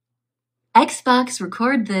Xbox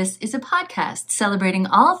Record This is a podcast celebrating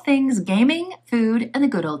all things gaming, food, and the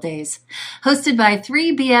good old days. Hosted by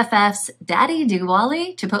three BFFs, Daddy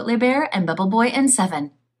Diwali, Chipotle Bear, and Bubble Boy and Seven.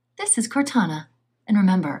 This is Cortana. And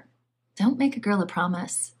remember, don't make a girl a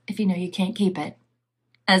promise if you know you can't keep it.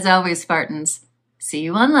 As always, Spartans, see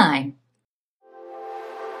you online.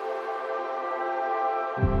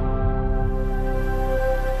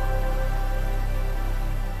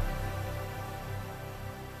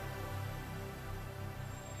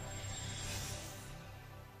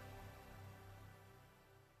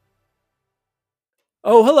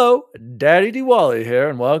 Oh, hello, Daddy Diwali here,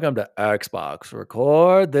 and welcome to Xbox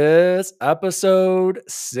Record This, episode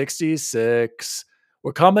 66.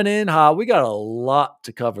 We're coming in hot. We got a lot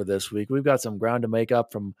to cover this week. We've got some ground to make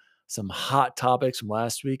up from some hot topics from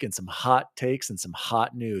last week and some hot takes and some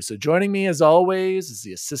hot news. So joining me, as always, is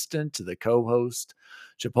the assistant to the co-host,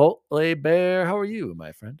 Chipotle Bear. How are you,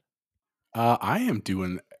 my friend? I am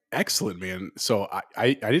doing excellent, man. So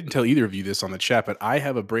I didn't tell either of you this on the chat, but I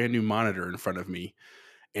have a brand new monitor in front of me,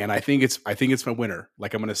 and I think it's my winner.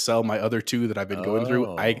 Like, I'm going to sell my other two that I've been going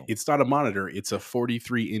through. It's not a monitor; it's a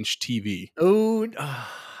 43-inch TV. Oh,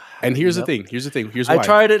 and here's the thing. Here's why. I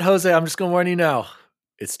tried it, Jose. I'm just going to warn you now.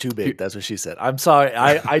 It's too big. That's what she said. I'm sorry.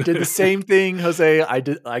 I did the same thing, Jose. I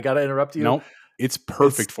got to interrupt you. No, it's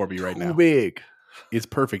perfect for me right now. Too big. It's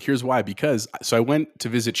perfect. Here's why. Because I went to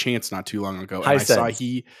visit Chance not too long ago, and I Hisense. saw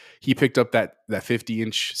he picked up that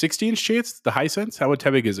 50-inch, 60-inch Chance, the Hisense. How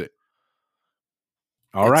big is it?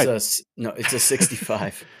 All right. It's a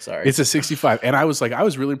 65. Sorry. It's a 65. And I was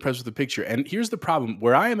really impressed with the picture. And here's the problem.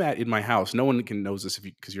 Where I am at in my house, no one knows this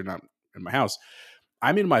because you're not in my house.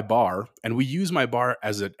 I'm in my bar, and we use my bar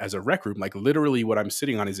as a rec room. Like, literally what I'm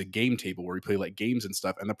sitting on is a game table where we play like games and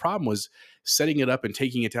stuff. And the problem was setting it up and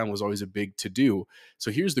taking it down was always a big to-do.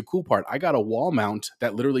 So here's the cool part. I got a wall mount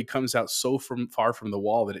that literally comes out so far from the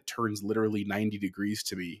wall that it turns literally 90 degrees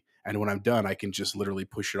to me. And when I'm done, I can just literally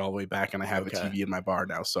push it all the way back, and I have a TV in my bar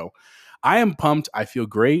now. So I am pumped. I feel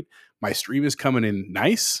great. My stream is coming in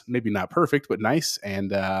nice, maybe not perfect, but nice.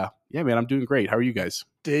 And yeah, man, I'm doing great. How are you guys?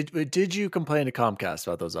 Did you complain to Comcast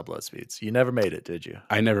about those upload speeds? You never made it, did you?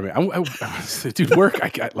 I never made it. Dude, work.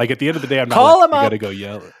 Like, at the end of the day, I'm not. Call him up. I gotta go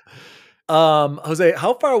yell. Jose,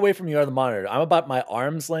 how far away from you are the monitor? I'm about my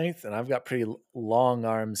arm's length, and I've got pretty long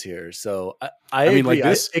arms here. So I mean, like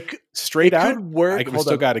this, straight out could work. I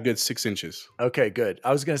still got a good 6 inches. Okay, good.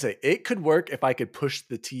 I was gonna say it could work if I could push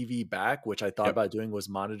the TV back, which I thought about doing was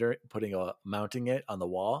mounting it on the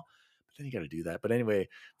wall. But then you got to do that. But anyway,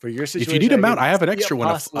 for your situation, if you need a mount, I have an extra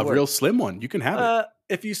one, a real slim one. You can have it.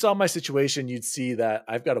 If you saw my situation, you'd see that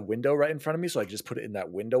I've got a window right in front of me, so I can just put it in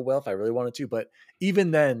that window well if I really wanted to. But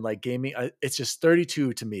even then, like gaming, it's just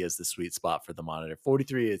 32 to me is the sweet spot for the monitor.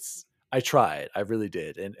 43, I tried, I really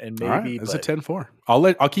did, and maybe right, it's a 10-4.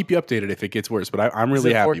 I'll keep you updated if it gets worse, but I'm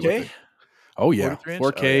really happy 4K? with it. Oh yeah,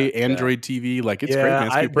 4K Android TV, like it's great.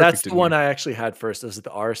 Man. That's the one I actually had first. It was the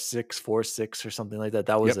R646 or something like that.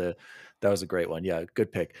 That was a great one. Yeah,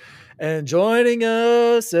 good pick. And joining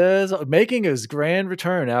us as making his grand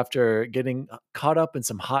return after getting caught up in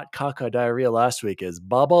some hot caca diarrhea last week is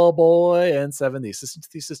Bubble Boy and Seven, the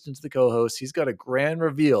assistant to the co-host. He's got a grand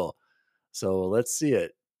reveal, so let's see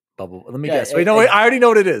it. Bubble. Let me guess. Wait, I already know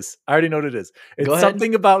what it is. It's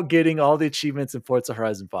something about getting all the achievements in Forza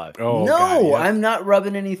Horizon 5. Oh, no, God, yeah. I'm not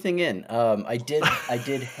rubbing anything in. I did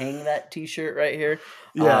hang that t-shirt right here.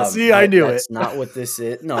 Yeah, I knew that's not what this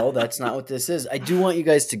is. No, that's not what this is. I do want you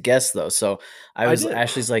guys to guess though. So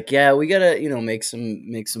Ashley's like, yeah, we gotta, make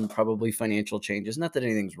some probably financial changes. Not that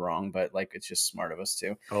anything's wrong, but like it's just smart of us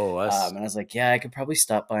to. Oh, and I was like, yeah, I could probably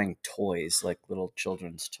stop buying toys, like little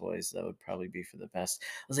children's toys. That would probably be for the best.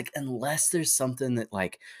 I was like, unless there's something that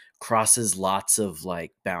like crosses lots of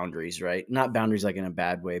like boundaries, right? Not boundaries like in a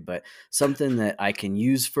bad way, but something that I can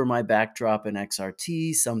use for my backdrop in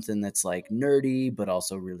XRT, something that's like nerdy but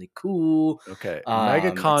also really cool. Okay.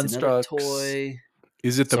 Mega Constructs toy.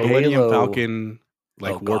 Is it the Millennium Falcon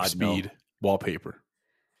warp speed wallpaper?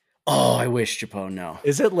 Oh, I wish, Chapo. No.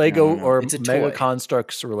 Is it Lego or it's Mega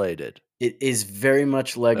Constructs related? It is very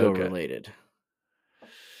much Lego related.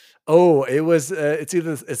 Oh, it was it's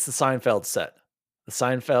the Seinfeld set. The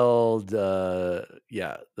Seinfeld,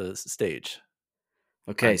 the stage.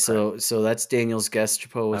 Okay, so that's Daniel's guess.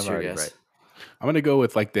 Chapo, what's your guess? Right. I'm gonna go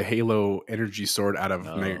with like the Halo energy sword out of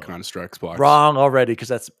Mega Constructs blocks. Wrong already,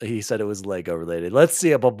 because he said it was Lego related. Let's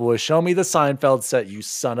see it, boy. Show me the Seinfeld set, you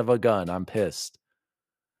son of a gun. I'm pissed.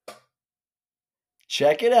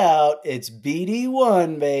 Check it out. It's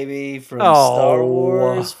BD1, baby, from Star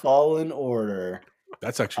Wars Fallen Order.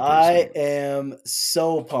 That's actually pretty I sweet. am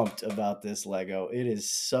so pumped about this Lego. It is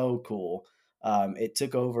so cool. It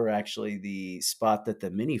took over actually the spot that the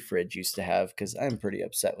mini fridge used to have because I'm pretty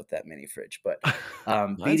upset with that mini fridge. But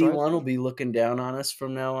Mine's BD1 alright. will be looking down on us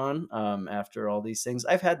from now on after all these things.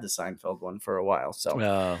 I've had the Seinfeld one for a while. So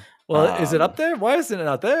Well, is it up um, there? Why isn't it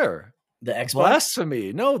not there? the Xbox.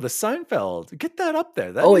 Blasphemy. No, the Seinfeld. Get that up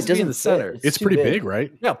there. That Oh, needs it to be in doesn't the fit. center. It's too pretty big,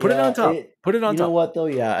 right? Yeah, put it on top. Put it on You top. know what though?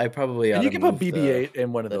 Yeah, I probably ought And you to can put move BB-8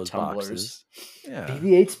 in one of the those tumblers. boxes. Yeah.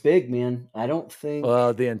 BB-8's big, man. I don't think.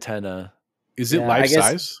 Well, the antenna. Is it Yeah, life I guess-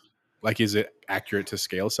 size? Like, is it accurate to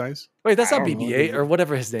scale size? Wait, that's I not don't know, BB-8 dude. or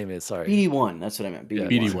whatever his name is. Sorry. BD1. That's what I meant. Yeah,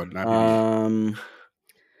 BD1, not BB-8. It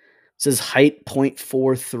says height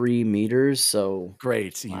 0.43 meters. So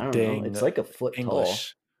Great. You I don't dang know. It's like a foot tall.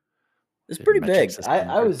 English. It's pretty metric big. system,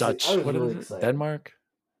 I or was Dutch. I was What really is it? excited. Denmark?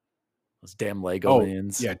 Those damn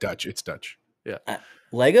Legonians. Yeah, Dutch. It's Dutch.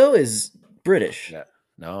 Lego is British. Yeah.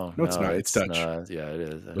 No, No, it's not. It's Dutch. not. Yeah, it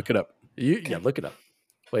is. Look it up. Yeah, look it up.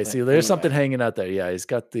 Wait, But see, there's something anyway. hanging out there. Yeah, he's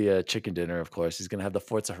got the chicken dinner, of course. He's going to have the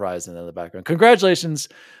Forza Horizon in the background. Congratulations.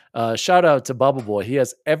 Shout out to Bubble Boy. He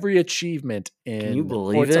has every achievement in you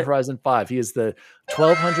believe Forza it? Horizon 5. He is the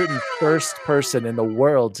 1,201st person in the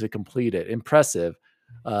world to complete it. Impressive.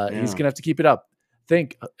 He's Yeah. going to have to keep it up.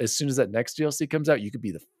 Think as soon as that next DLC comes out, you could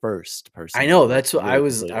be the first person. I in know, the world that's to what I really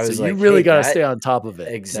was- complete it. I was So like, you really hey, got to that- stay on top of it.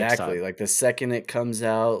 next time. Exactly. Like the second it comes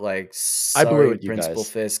out, like I blew sorry, it, you Principal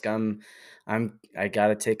guys. Fisk, I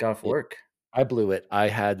gotta take off work. I blew it. I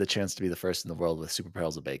had the chance to be the first in the world with Super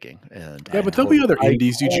Barrels of Baking, and Yeah, I but there'll be other I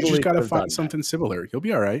indies, dude. You totally just got to could've done find that. something similar. You'll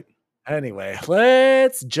be all right. Anyway,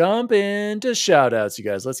 let's jump into shout outs, you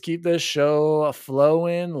guys. Let's keep this show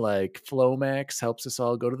flowing like Flomax helps us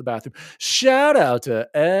all go to the bathroom. Shout out to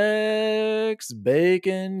X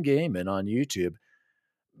Bacon Gaming on YouTube.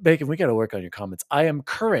 Bacon, we got to work on your comments. I am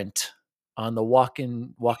current on the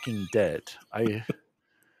Walking Dead.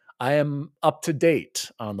 I am up to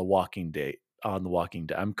date on the Walking Dead.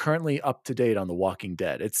 I'm currently up to date on the Walking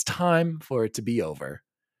Dead. It's time for it to be over.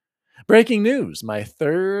 Breaking news, my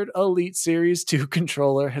third Elite Series 2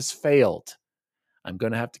 controller has failed. I'm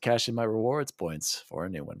going to have to cash in my rewards points for a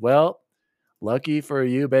new one. Well, lucky for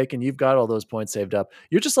you, Bacon, you've got all those points saved up.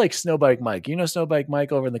 You're just like Snowbike Mike. You know Snowbike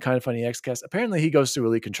Mike over in the Kind of Funny Xcast? Apparently he goes through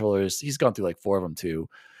Elite controllers. He's gone through like 4 of them too.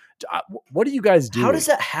 What do you guys do? How does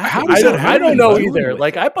that happen? How does that I happen? don't know What are you either. doing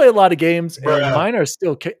Like with I play a lot of games and Bruh. mine are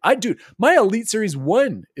still dude, my Elite Series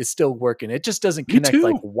 1 is still working. It just doesn't Me connect too.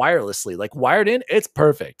 like wirelessly. Like wired in, it's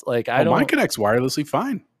perfect. Like I Mine don't connects wirelessly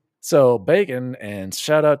fine. So Bacon and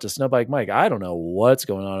shout out to Snowbike Mike. I don't know what's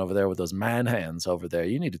going on over there with those man hands over there.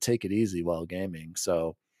 You need to take it easy while gaming.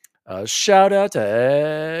 So shout out to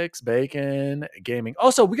X Bacon Gaming.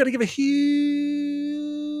 Also, we got to give a huge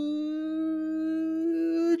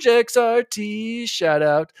XRT shout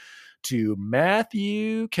out to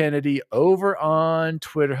Matthew Kennedy over on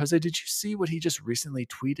Twitter. Jose, did you see what he just recently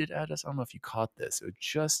tweeted at us? I don't know if you caught this. It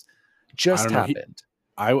just don't know. happened.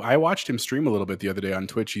 I watched him stream a little bit the other day on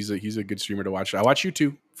Twitch. He's a good streamer to watch. I watch you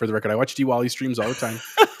too, for the record. I watch D-Wally streams all the time.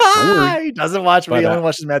 Don't worry. He doesn't watch me. But, He only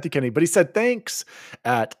watches Matthew Kennedy. But he said, thanks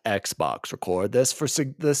at Xbox Record this for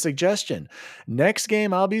the suggestion. Next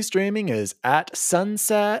game I'll be streaming is at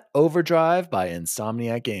Sunset Overdrive by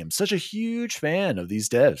Insomniac Games. Such a huge fan of these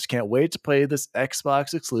devs. Can't wait to play this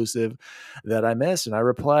Xbox exclusive that I missed. And I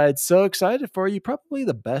replied, so excited for you. Probably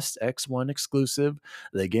the best X1 exclusive.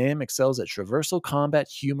 The game excels at traversal combat,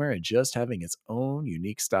 humor, and just having its own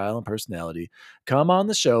unique style and personality. Come on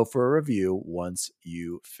the show for a review once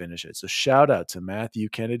you finish it. So shout out to Matthew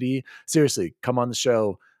Kennedy. Seriously, come on the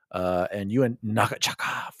show. And you and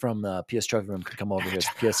Nakachaka from PS Trevor Room can come over here as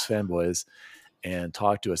PS fanboys and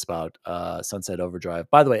talk to us about Sunset Overdrive.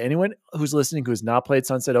 By the way, anyone who's listening who has not played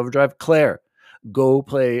Sunset Overdrive, Claire, go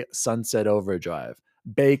play Sunset Overdrive.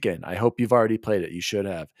 Bacon, I hope you've already played it. You should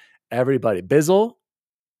have. Everybody, Bizzle,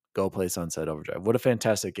 go play Sunset Overdrive. What a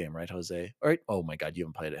fantastic game, right, Jose? All right. Oh my God, you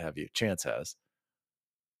haven't played it, have you? Chance has.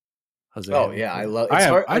 Jose, Oh have you yeah, I played it? love. I It's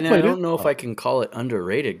have- hard. I and I played don't it. know if Oh. I can call it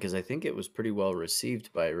underrated because I think it was pretty well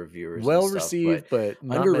received by reviewers. Well and stuff, received, but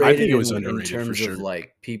not underrated. many I think it was in underrated for terms sure. of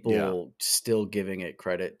like people still giving it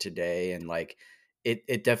credit today, and like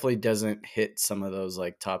it definitely doesn't hit some of those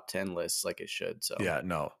like top 10 lists like it should. So Yeah,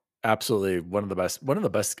 no, absolutely one of the best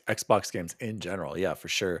Xbox games in general. Yeah, for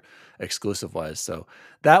sure, exclusive wise. So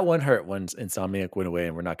that one hurt when Insomniac went away,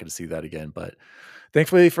 and we're not going to see that again. But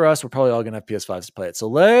thankfully for us, we're probably all going to have PS5s to play it. So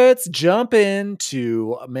let's jump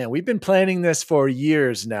into, man, we've been planning this for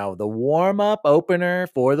years now. The warm up opener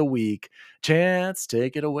for the week. Chance,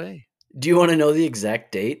 take it away. do you want to know the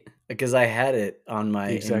exact date? because I had it on my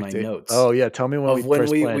The in exact my date. notes Oh yeah, tell me when of when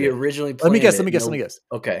first planned we it. originally Let me planned guess. it. Let me guess.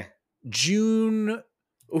 Okay. June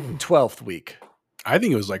Ooh, 12th week I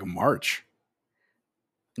think it was like March.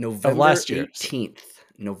 November last year. 18th.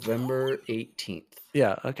 November 18th.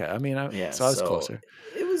 Yeah. Okay. I mean, Yeah, so I was closer.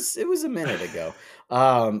 it was a minute ago.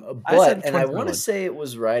 I said But I want to 2021. say it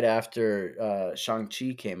was right after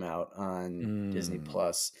Shang-Chi came out on Disney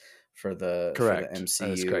Plus for the Correct. MCU. That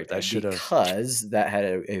is correct. I should have. Because that had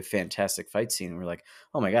a fantastic fight scene. We're like,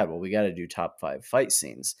 oh my god, well, we got to do top 5 fight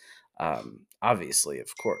scenes. Obviously,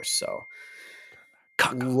 of course. So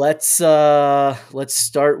let's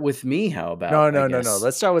start with me. How about No.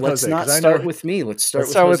 Let's start with let's Jose. not I start know. with me. Let's Let's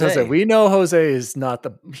start with Jose. Jose. We know Jose is not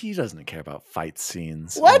he doesn't care about fight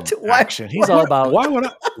scenes. What? And Why- action. He's all about Why would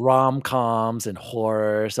I? rom-coms and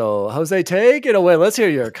horror. So Jose, take it away. Let's hear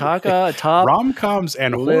your caca top. Rom-coms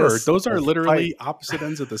and horror, list those are of literally opposite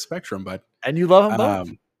ends of the spectrum, but And you love them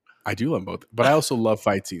both? I do love both, but I also love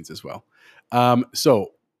fight scenes as well.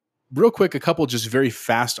 So real quick, a couple just very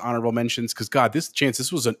fast honorable mentions, because God, this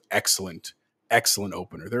was an excellent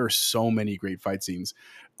opener. There are so many great fight scenes.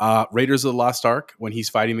 Raiders of the Lost Ark, when he's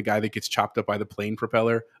fighting the guy that gets chopped up by the plane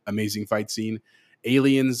propeller, amazing fight scene.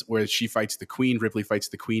 Aliens, where she fights the Queen, Ripley fights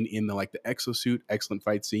the Queen in the exosuit, excellent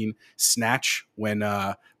fight scene. Snatch, when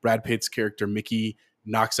Brad Pitt's character Mickey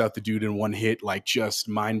knocks out the dude in one hit, just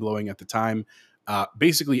mind-blowing at the time.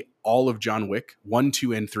 Basically all of John Wick 1,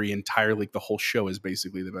 2, and 3 entirely, the whole show is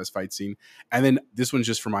basically the best fight scene. And then this one's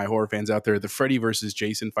just for my horror fans out there, the Freddy versus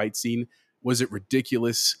Jason fight scene. Was it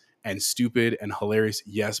ridiculous and stupid and hilarious?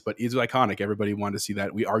 Yes, but it's iconic. Everybody wanted to see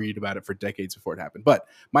that. We argued about it for decades before it happened. But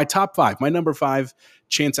my top 5, my number 5,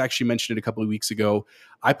 Chance actually mentioned it a couple of weeks ago.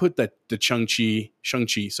 I put the Shang-Chi,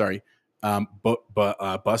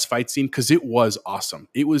 bus fight scene, because it was awesome.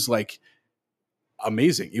 It was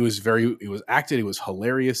amazing. It was acted. It was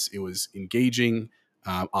hilarious. It was engaging.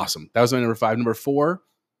 Awesome. That was my number 5. Number 4,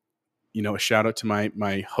 a shout out to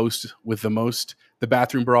my host with the most, the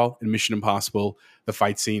bathroom brawl in Mission Impossible, the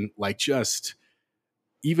fight scene. Just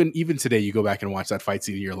even today, you go back and watch that fight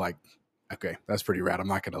scene and you're like, okay, that's pretty rad. I'm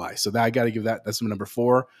not going to lie. So that I got to give that's my number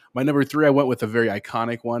 4. My number 3, I went with a very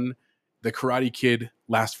iconic one. The Karate Kid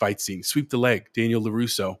last fight scene, sweep the leg, Daniel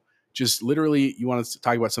LaRusso. Just literally, you want us to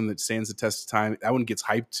talk about something that stands the test of time. That one gets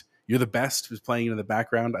hyped. You're the best who's playing in the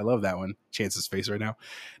background. I love that one. Chance's face right now.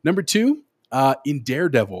 Number 2, in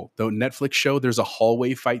Daredevil, the Netflix show, there's a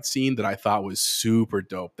hallway fight scene that I thought was super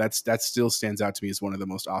dope. That still stands out to me as one of the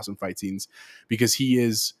most awesome fight scenes, because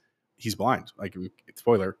he's blind.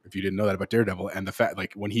 Spoiler if you didn't know that about Daredevil. And the fact,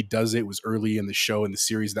 when he does it was early in the show, in the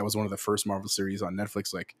series. That was one of the first Marvel series on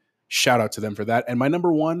Netflix. Shout out to them for that. And my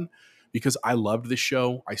number 1, because I loved the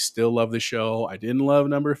show, I still love the show. I didn't love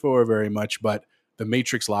number 4 very much, but the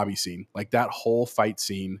Matrix lobby scene, that whole fight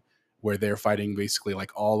scene where they're fighting basically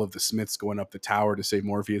all of the Smiths going up the tower to save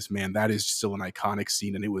Morpheus, man, that is still an iconic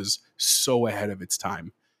scene. And it was so ahead of its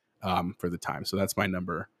time for the time. So that's my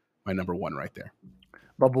number 1 right there.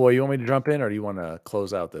 Bubble Boy, you want me to jump in, or do you want to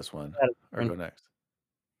close out this one or go next?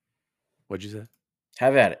 What'd you say?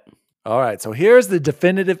 Have at it. All right, so here's the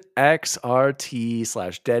definitive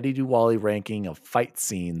XRT/Daddy Duwally ranking of fight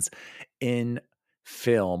scenes in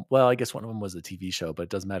film. Well, I guess one of them was a TV show, but it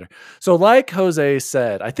doesn't matter. So like Jose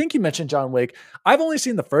said, I think you mentioned John Wick. I've only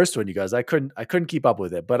seen the first one, you guys. I couldn't keep up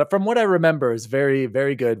with it, but from what I remember, it's very,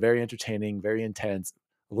 very good, very entertaining, very intense,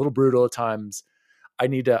 a little brutal at times. I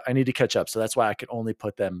need to catch up. So that's why I could only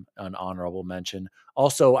put them on honorable mention.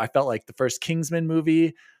 Also, I felt like the first Kingsman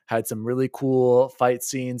movie had some really cool fight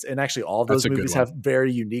scenes. And actually all of those movies have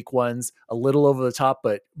very unique ones, a little over the top,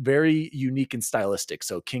 but very unique and stylistic.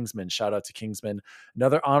 So Kingsman, shout out to Kingsman.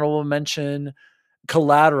 Another honorable mention,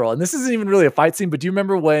 Collateral. And this isn't even really a fight scene, but do you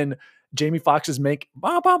remember when Jamie Foxx is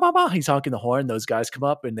he's honking the horn, those guys come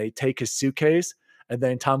up and they take his suitcase, and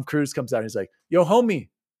then Tom Cruise comes out and he's like, yo, homie,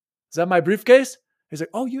 is that my briefcase? He's like,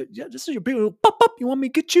 oh, yeah, this is your people. Pop, pop, you want me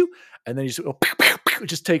to get you? And then he just, it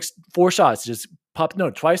just takes 4 shots. Just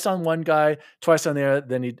twice on one guy, twice on the other.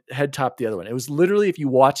 Then he head top the other one. It was literally, if you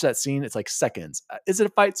watch that scene, it's seconds. Is it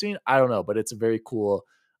a fight scene? I don't know, but it's a very cool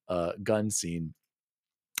gun scene.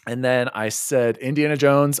 And then I said Indiana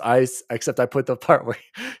Jones, except I put the part where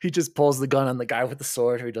he just pulls the gun on the guy with the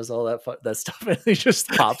sword, who he does all that stuff, and he just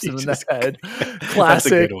pops him in the head. Classic. That's a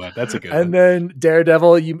good one. That's a good one. And then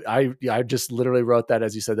Daredevil, I just literally wrote that,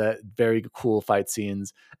 as you said, that very cool fight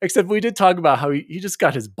scenes. Except we did talk about how he just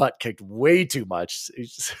got his butt kicked way too much. He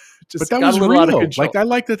just but that was real. I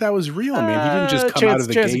like that was real, man. He didn't just come out of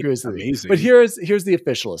the gate amazing. But here's the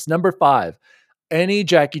official list. Number 5. Any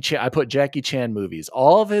Jackie Chan, I put Jackie Chan movies.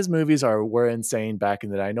 All of his movies were insane back in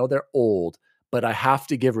the day. I know they're old, but I have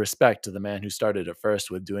to give respect to the man who started it first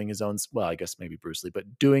with doing his own, well, I guess maybe Bruce Lee,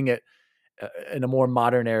 but doing it in a more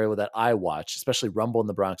modern area that I watch, especially Rumble in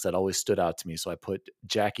the Bronx, that always stood out to me. So I put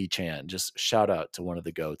Jackie Chan, just shout out to one of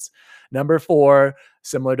the GOATs. Number 4,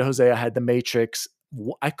 similar to Jose, I had The Matrix.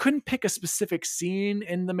 I couldn't pick a specific scene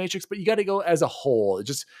in The Matrix, but you got to go as a whole. It's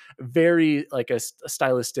just very like a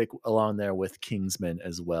stylistic along there with Kingsman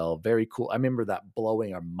as well. Very cool. I remember that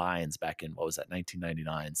blowing our minds back in, what was that,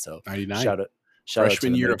 1999. So 99. shout out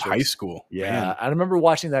Freshman to year Matrix. of high school. Yeah. Man. I remember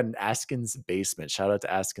watching that in Askin's basement. Shout out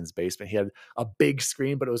to Askin's basement. He had a big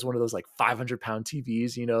screen, but it was one of those like 500-pound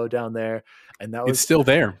TVs, down there. And that was it's still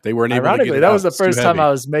there. They weren't able to ironically, get it that out. was the It's too first time heavy. I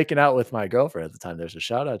was making out with my girlfriend at the time. There's a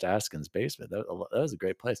shout out to Askin's basement. That was a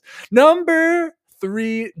great place. Number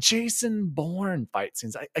 3, Jason Bourne fight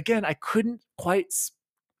scenes. I couldn't quite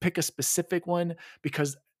pick a specific one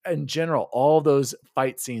because in general, all those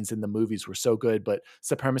fight scenes in the movies were so good, but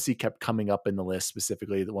Supremacy kept coming up in the list,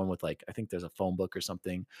 specifically the one with like, I think there's a phone book or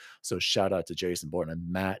something. So shout out to Jason Bourne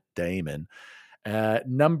and Matt Damon.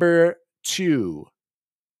 Number 2.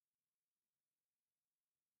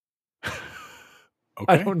 Okay.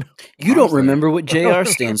 I don't know. You don't remember what JR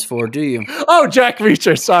stands for, do you? Oh, Jack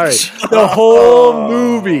Reacher. Sorry. The whole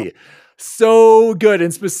movie. So good.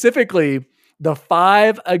 And specifically, the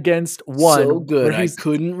 5 against 1. So good. I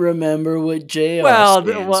couldn't remember what JR stands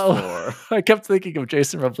for. I kept thinking of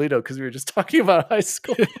Jason Robledo because we were just talking about high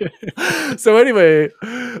school. So anyway,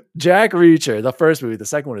 Jack Reacher, the first movie. The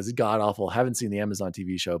second one is god awful. Haven't seen the Amazon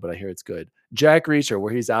TV show, but I hear it's good. Jack Reacher,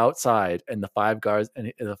 where he's outside and the 5 guys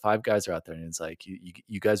are out there, and it's like,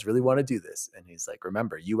 you guys really want to do this? And he's like,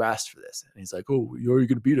 remember, you asked for this. And he's like, oh, you're going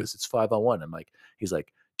to beat us. It's 5-on-1. He's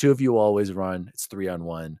like, 2 of you always run. It's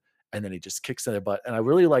 3-on-1. And then he just kicks in their butt. And I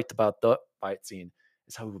really liked about the fight scene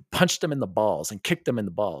is how he punched them in the balls and kicked them in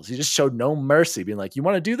the balls. He just showed no mercy, being like, you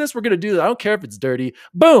want to do this? We're going to do that. I don't care if it's dirty.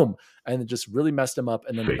 Boom. And it just really messed him up.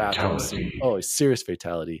 And then the bathroom scene. Oh, serious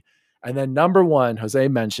fatality. And then number 1, Jose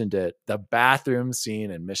mentioned it, the bathroom scene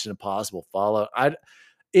in Mission Impossible Fallout.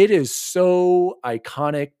 It is so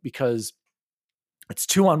iconic because it's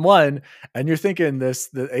 2-on-1, and you're thinking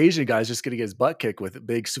the Asian guy's just going to get his butt kicked with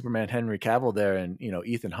big Superman Henry Cavill there and,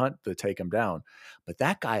 Ethan Hunt to take him down. But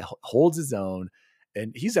that guy holds his own,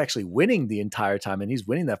 and he's actually winning the entire time, and he's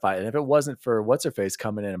winning that fight. And if it wasn't for What's-Her-Face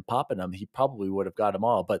coming in and popping him, he probably would have got them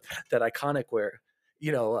all. But that iconic where,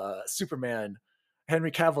 Superman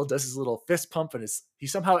Henry Cavill does his little fist pump, and he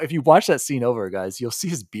somehow, if you watch that scene over, guys, you'll see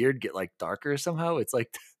his beard get like darker somehow. It's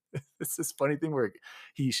like it's this funny thing where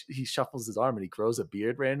he shuffles his arm and he grows a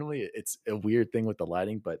beard randomly. It's a weird thing with the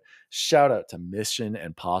lighting, but shout out to Mission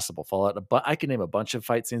Impossible Fallout. But I can name a bunch of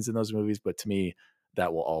fight scenes in those movies, but to me,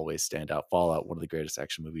 that will always stand out. Fallout, one of the greatest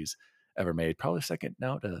action movies ever made. Probably second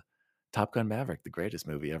now to Top Gun Maverick, the greatest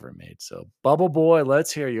movie ever made. So, Bubble Boy,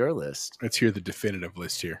 let's hear your list. Let's hear the definitive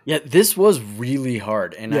list here. Yeah, this was really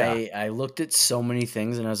hard, and I looked at so many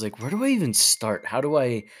things, and I was like, where do I even start? How do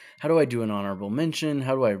I do an honorable mention?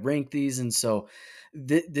 How do I rank these? And so,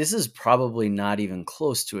 this is probably not even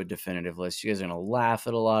close to a definitive list. You guys are gonna laugh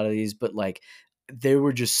at a lot of these, but like, they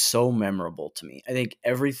were just so memorable to me. I think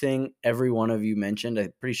every one of you mentioned,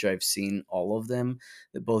 I'm pretty sure I've seen all of them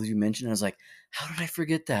that both of you mentioned. I was like, how did I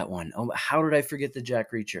forget that one? Oh, how did I forget the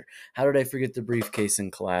Jack Reacher? How did I forget the briefcase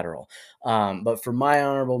and Collateral? But for my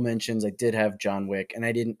honorable mentions, I did have John Wick, and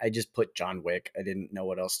I just put John Wick. I didn't know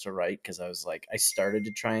what else to write because I was like, I started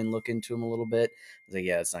to try and look into him a little bit. I was like,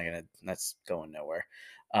 yeah, that's going nowhere.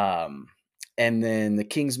 And then the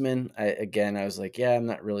Kingsman, I was like, yeah, I'm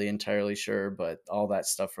not really entirely sure, but all that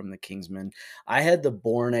stuff from the Kingsman. I had the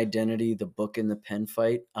Bourne Identity, the book and the pen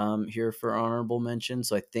fight here for honorable mention.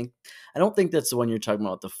 So I don't think that's the one you're talking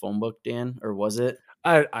about, the phone book, Dan, or was it?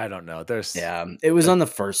 I don't know. It was on the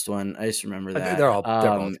first one. I just remember that. They're both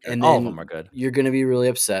good. And all of them are good. You're going to be really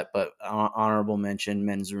upset, but honorable mention,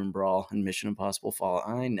 Men's Room Brawl and Mission Impossible Fallout.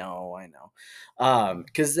 I know.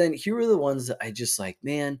 Because then here were the ones that I just like,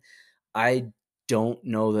 man, I don't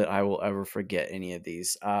know that I will ever forget any of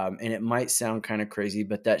these. And it might sound kind of crazy,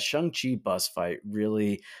 but that Shang-Chi bus fight,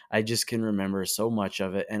 really, I just can remember so much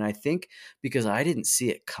of it. And I think because I didn't see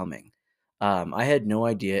it coming. I had no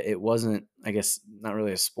idea. It wasn't, I guess, not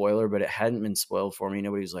really a spoiler, but it hadn't been spoiled for me.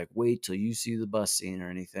 Nobody was like, wait till you see the bus scene or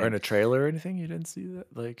anything. Or in a trailer or anything? You didn't see that?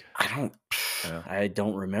 Like, I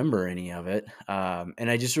don't remember any of it.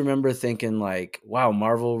 And I just remember thinking like, wow,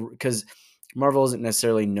 Marvel, because Marvel isn't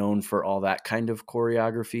necessarily known for all that kind of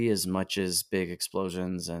choreography as much as big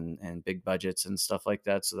explosions and big budgets and stuff like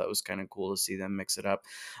that. So that was kind of cool to see them mix it up.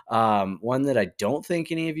 One that I don't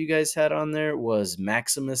think any of you guys had on there was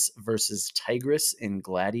Maximus versus Tigress in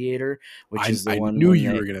Gladiator, which is the I one knew when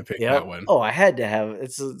you they- were going to pick Yep. that one. Oh, I had to have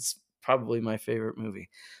it's probably my favorite movie.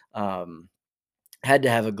 Had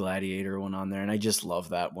to have a Gladiator one on there, and I just love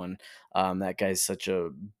that one. That guy's such a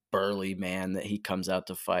burly man that he comes out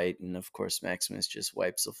to fight, and of course Maximus just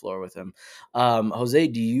wipes the floor with him. Jose,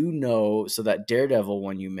 do you know, so that Daredevil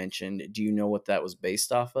one you mentioned, do you know what that was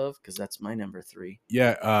based off of? Because that's my number 3.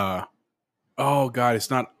 Yeah. Oh God,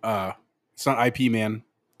 it's not IP, man.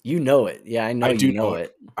 You know it. Yeah, I know I do you know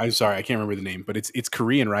it. I'm sorry, I can't remember the name, but it's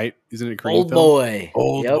Korean, right? Isn't it a Korean Old film? Boy.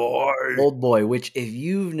 Old Yep. Boy. Old Boy, which if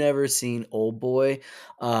you've never seen Old Boy,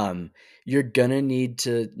 you're gonna need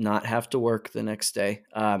to not have to work the next day.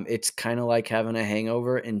 It's kind of like having a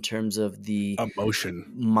hangover in terms of the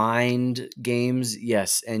Emotion. mind games,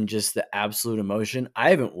 yes, and just the absolute emotion. I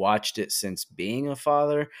haven't watched it since being a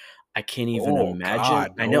father. I can't even imagine.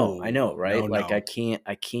 God, I know, right? No, Like no.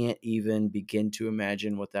 I can't even begin to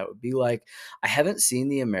imagine what that would be like. I haven't seen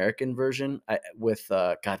the American version with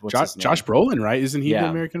God, what's his name? Josh Brolin, right? Isn't he the Yeah.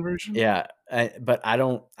 American version? Yeah, but I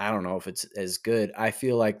don't know if it's as good. I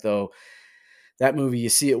feel like though that movie, you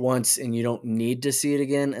see it once and you don't need to see it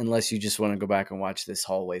again unless you just want to go back and watch this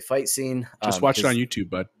hallway fight scene. Just watch it on 'cause- YouTube,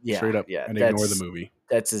 bud. Yeah, Straight up, yeah, and ignore the movie.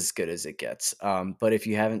 That's as good as it gets. But if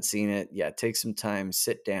you haven't seen it, yeah, take some time,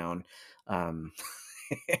 sit down, um,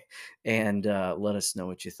 and let us know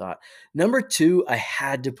what you thought. Number 2, I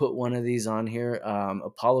had to put one of these on here.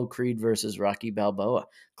 Apollo Creed versus Rocky Balboa,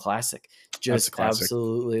 classic. That's a classic.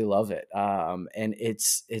 Absolutely love it. And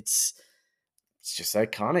it's just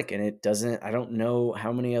iconic, and it doesn't. I don't know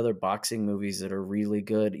how many other boxing movies that are really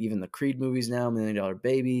good. Even the Creed movies now, $1 Million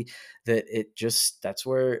Baby. That it just that's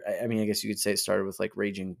where I mean, I guess you could say it started with like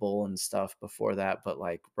Raging Bull and stuff before that, but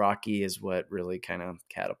like Rocky is what really kind of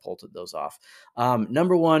catapulted those off.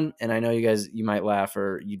 Number 1, and I know you might laugh,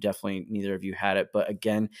 or you definitely neither of you had it, but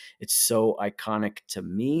again, it's so iconic to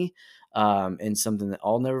me. And something that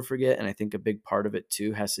I'll never forget. And I think a big part of it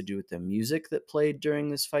too has to do with the music that played during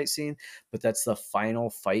this fight scene. But that's the final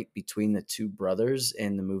fight between the two brothers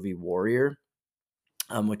in the movie Warrior,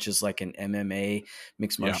 which is like an MMA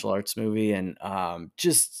mixed martial arts movie. And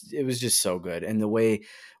it was just so good. And the way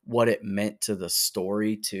what it meant to the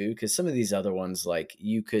story too, because some of these other ones, like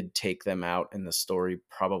you could take them out and the story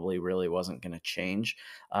probably really wasn't going to change.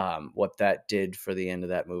 What that did for the end of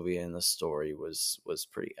that movie and the story was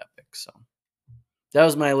pretty epic. So that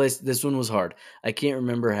was my list. This one was hard. I can't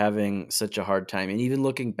remember having such a hard time. And even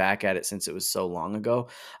looking back at it, since it was so long ago,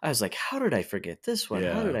 I was like, how did I forget this one?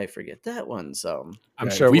 How did I forget that one? So I'm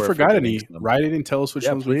Yeah, sure if we we're forgot forgetting any, some. write it and tell us which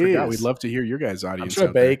Yeah, ones we forgot. We'd please. love to hear your guys' I'm audience sure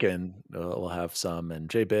out there. Bacon will have some, and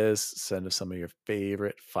JBiz, send us some of your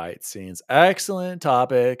favorite fight scenes. Excellent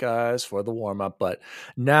topic, guys, for the warm up. But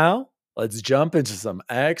now let's jump into some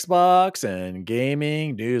Xbox and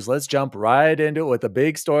gaming news. Let's jump right into it with a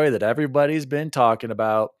big story that everybody's been talking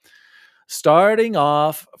about. Starting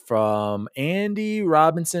off from Andy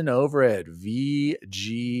Robinson over at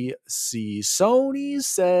VGC, Sony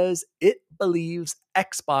says it believes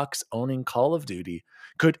Xbox owning Call of Duty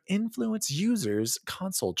could influence users'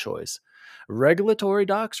 console choice. Regulatory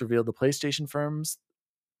docs revealed the PlayStation firm's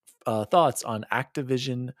thoughts on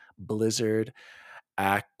Activision Blizzard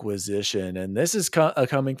acquisition. And this is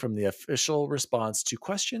coming from the official response to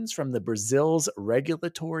questions from the Brazil's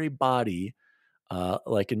regulatory body,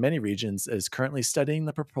 like in many regions, is currently studying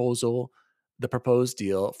the proposed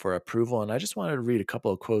deal for approval. And I just wanted to read a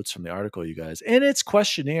couple of quotes from the article, you guys. In its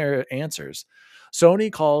questionnaire answers,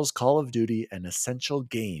 Sony calls Call of Duty an essential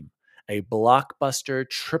game, a blockbuster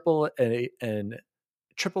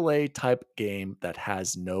AAA type game that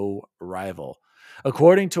has no rival.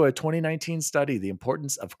 According to a 2019 study, the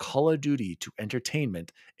importance of Call of Duty to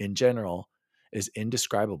entertainment in general is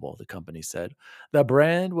indescribable, the company said. The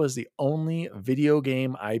brand was the only video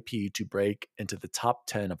game IP to break into the top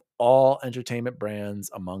 10 of all entertainment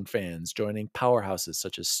brands among fans, joining powerhouses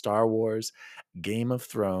such as Star Wars, Game of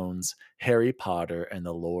Thrones, Harry Potter, and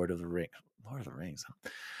the Lord of the Rings. Lord of the Rings.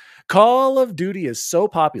 Call of Duty is so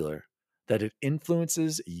popular that it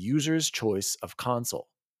influences users' choice of console,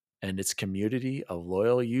 and its community of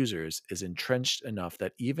loyal users is entrenched enough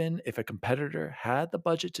that even if a competitor had the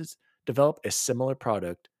budget to develop a similar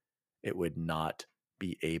product, it would not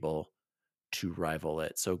be able to rival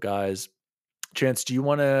it. So, guys, Chance, do you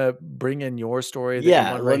want to bring in your story that you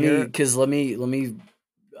want right here? let me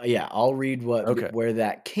I'll read Okay. where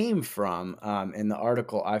that came from. And the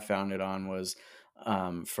article I found it on was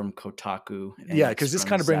from Kotaku. And Yeah, it's because this from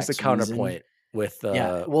kind of brings the Zach Swiezen. counterpoint with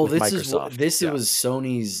Yeah, well, with this is what Microsoft.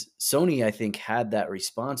 was Sony, I think, had that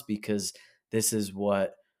response because this is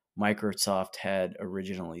what Microsoft had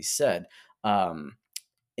originally said.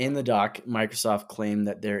 In the doc, Microsoft claimed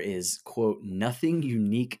that there is, quote, nothing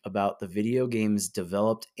unique about the video games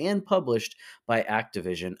developed and published by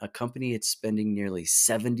Activision, a company it's spending nearly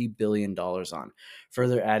 $70 billion on.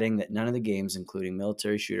 Further adding that none of the games, including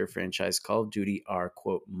military shooter franchise Call of Duty, are,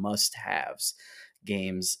 quote, must-have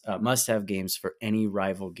games for any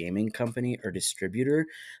rival gaming company or distributor.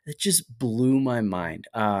 It just blew my mind.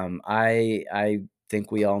 I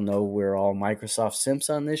think we all know we're all Microsoft simps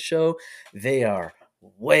on this show. They are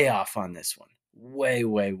way off on this one. Way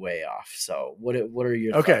off. So what are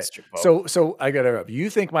your thoughts, Japo? So I got to interrupt. You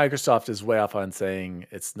think Microsoft is way off on saying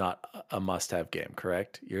it's not a must-have game,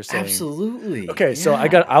 correct? You're saying absolutely. Okay, so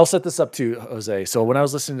yeah. I'll set this up too, Jose. So when I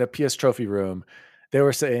was listening to PS Trophy Room, they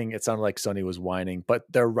were saying it sounded like Sony was whining,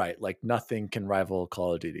 but they're right. Like nothing can rival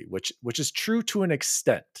Call of Duty, which is true to an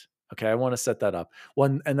extent. Okay, I want to set that up.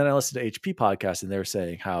 And then I listened to HP podcast, and they were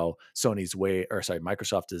saying how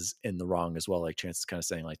Microsoft is in the wrong as well. Like Chance is kind of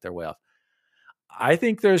saying like they're way off. I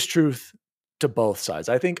think there's truth to both sides.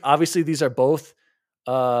 I think obviously these are both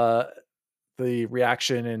the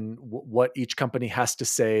reaction and what each company has to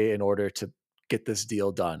say in order to get this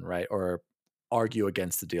deal done, right? Or argue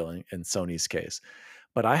against the deal in Sony's case.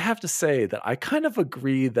 But I have to say that I kind of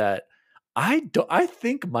agree that I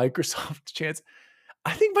think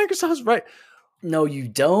I think Microsoft's right. No, you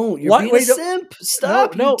don't. You're being a simp.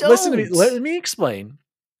 Stop. No, listen to me. Let me explain.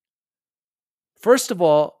 First of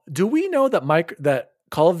all, do we know that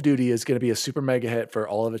Call of Duty is going to be a super mega hit for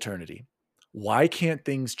all of eternity? Why can't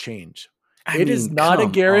things change? It is not a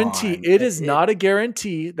guarantee. It is not a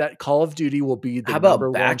guarantee that Call of Duty will be the number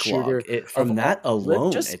one shooter. From that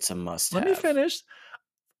alone, it's a must-have. Let me finish.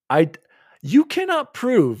 You cannot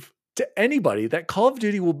prove to anybody that Call of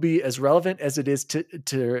Duty will be as relevant as it is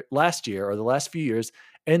to last year or the last few years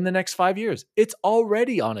in the next 5 years. It's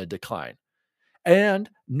already on a decline. And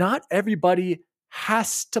not everybody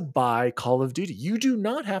has to buy Call of Duty. You do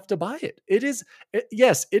not have to buy it.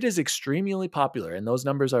 Yes, it is extremely popular. And those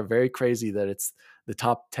numbers are very crazy that it's the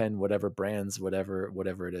top 10, whatever brands,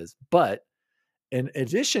 whatever it is. But in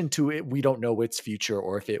addition to it, we don't know its future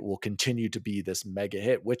or if it will continue to be this mega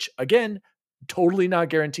hit, which again, totally not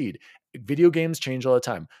guaranteed. Video games change all the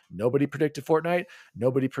time. Nobody predicted Fortnite.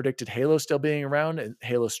 Nobody predicted Halo still being around and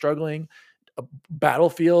Halo struggling.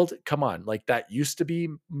 Battlefield, come on, like that used to be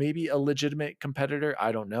maybe a legitimate competitor.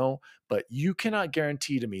 I don't know, but you cannot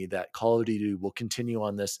guarantee to me that Call of Duty will continue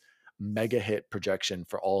on this mega hit projection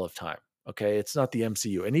for all of time. Okay. It's not the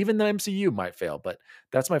MCU, and even the MCU might fail, but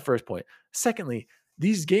that's my first point. Secondly,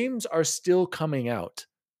 these games are still coming out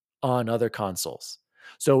on other consoles.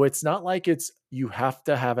 So it's not like you have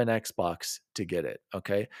to have an Xbox to get it.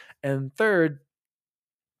 Okay. And third,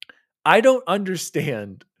 I don't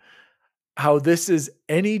understand how this is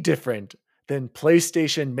any different than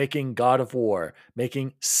PlayStation making God of War,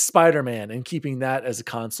 making Spider-Man and keeping that as a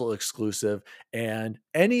console exclusive, and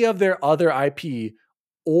any of their other IP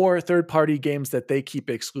or third-party games that they keep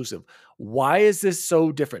exclusive. Why is this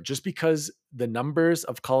so different? Just because the numbers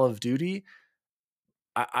of Call of Duty,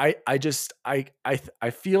 I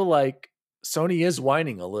feel like Sony is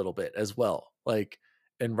whining a little bit as well, like,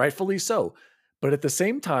 and rightfully so. But at the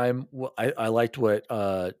same time, I liked what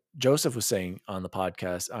Joseph was saying on the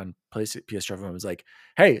podcast on PS Drive. Was like,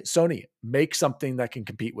 hey, Sony, make something that can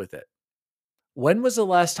compete with it. When was the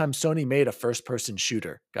last time Sony made a first-person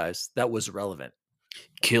shooter, guys, that was relevant?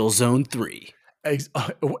 Killzone 3.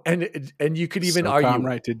 And you could even SOCOM, argue,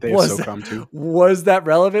 right? Did they have SOCOM too? Was that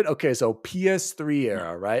relevant? Okay, so PS3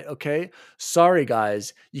 era, right? Okay, sorry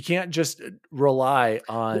guys, you can't just rely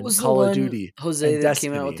on Call of Duty. Jose, that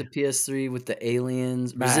Destiny. came out with the PS3 with the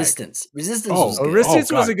aliens. Mag. Resistance.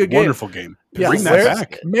 Resistance was a good game. Wonderful game. Yeah, bring that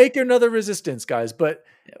back. Make another Resistance, guys. But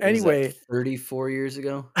anyway, 34 years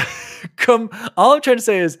ago. All I'm trying to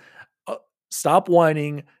say is, stop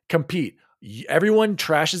whining. Compete. Everyone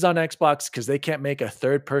trashes on Xbox because they can't make a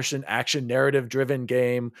third-person action narrative-driven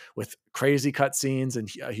game with crazy cutscenes and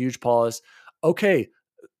a huge polish. Okay,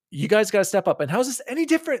 you guys got to step up. And how's this any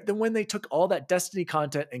different than when they took all that Destiny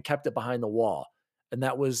content and kept it behind the wall? And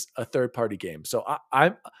that was a third-party game. So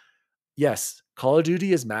yes, Call of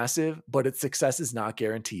Duty is massive, but its success is not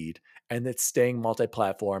guaranteed, and it's staying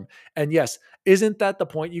multi-platform. And yes, isn't that the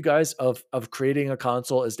point, you guys, of creating a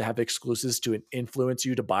console, is to have exclusives to influence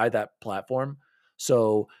you to buy that platform?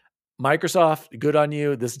 So Microsoft, good on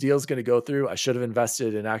you. This deal's going to go through. I should have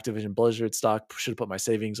invested in Activision Blizzard stock. Should have put my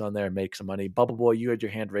savings on there and make some money. Bubble Boy, you had your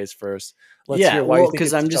hand raised first. Let's hear why you think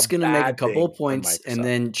because it's I'm such just a going to make a bad couple thing of for points, and Microsoft.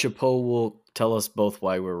 then Chapeau will tell us both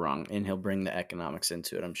why we're wrong, and he'll bring the economics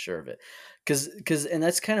into it. I'm sure of it. And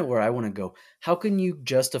that's kind of where I want to go. How can you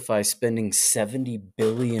justify spending $70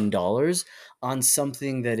 billion on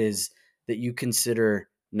something that you consider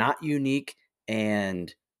not unique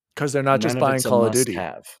and Because they're not just none of buying it's a Call of Duty.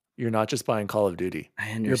 must-have? You're not just buying Call of Duty. I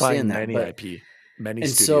You're buying understand that, many but IP, many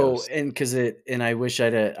and studios. so and I wish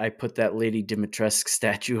I put that Lady Dimitrescu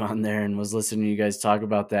statue on there and was listening to you guys talk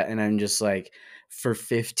about that, and I'm just like, for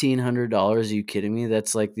 $1,500, are you kidding me?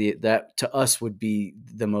 That's like that to us would be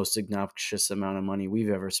the most obnoxious amount of money we've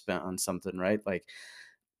ever spent on something, right? Like,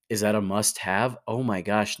 is that a must-have? Oh my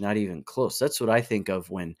gosh, not even close. That's what I think of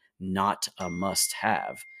when not a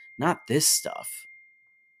must-have, not this stuff.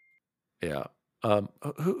 Yeah.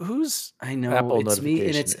 Who's I know Apple it's me, and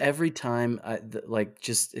notification? it's every time.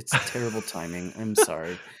 It's terrible timing. I'm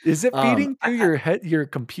sorry. Is it feeding I- through your head, your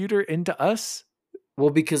computer into us? Well,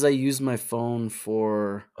 because I use my phone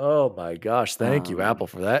for. Oh my gosh! Thank you, Um, Apple,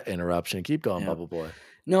 for that interruption. Keep going, yeah. Bubble Boy.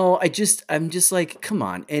 No, I'm just like, come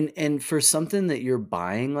on. And for something that you're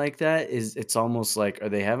buying like that, it's almost like, are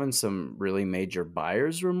they having some really major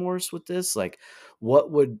buyer's remorse with this? Like, what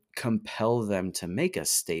would compel them to make a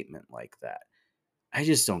statement like that? I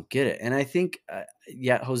just don't get it. And I think,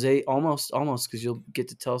 Jose, almost, because you'll get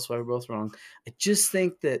to tell us why we're both wrong. I just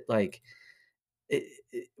think that, like,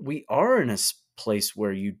 we are in a place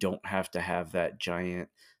where you don't have to have that giant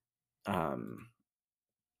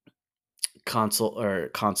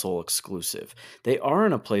console exclusive. They are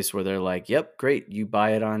in a place where they're like, yep, great. You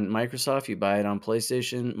buy it on Microsoft, you buy it on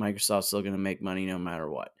PlayStation, Microsoft's still going to make money no matter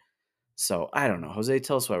what. So I don't know. Jose,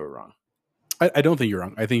 tell us why we're wrong. I don't think you're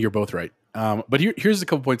wrong. I think you're both right. But here's a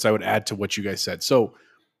couple points I would add to what you guys said. So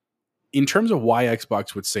in terms of why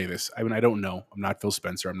Xbox would say this, I mean, I don't know. I'm not Phil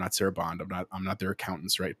Spencer. I'm not Sarah Bond. I'm not their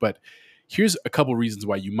accountants, right? But here's a couple reasons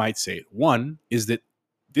why you might say it. One is that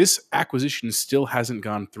this acquisition still hasn't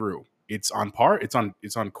gone through. It's on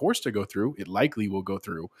course to go through. It likely will go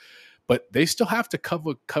through. But they still have to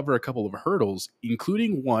cover a couple of hurdles,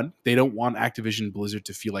 including one, they don't want Activision Blizzard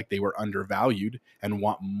to feel like they were undervalued and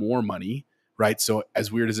want more money. Right. So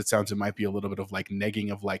as weird as it sounds, it might be a little bit of like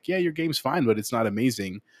negging of like, yeah, your game's fine, but it's not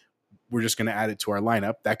amazing. We're just going to add it to our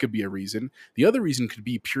lineup. That could be a reason. The other reason could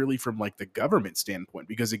be purely from like the government standpoint,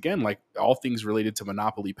 because again, like all things related to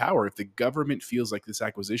monopoly power, if the government feels like this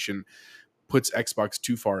acquisition puts Xbox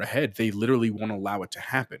too far ahead, they literally won't allow it to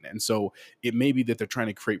happen. And so it may be that they're trying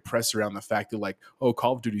to create press around the fact that like, oh,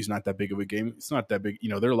 Call of Duty is not that big of a game. It's not that big. You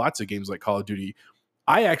know, there are lots of games like Call of Duty.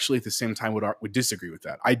 I actually at the same time would disagree with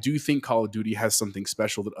that. I do think Call of Duty has something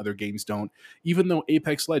special that other games don't, even though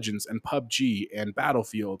Apex Legends and PUBG and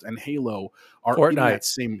Battlefield and Halo are in that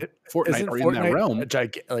same Fortnite are in that realm.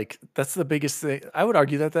 Like that's the biggest thing. I would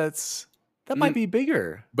argue that might be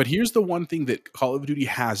bigger. But here's the one thing that Call of Duty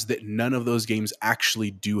has that none of those games actually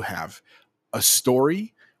do have: a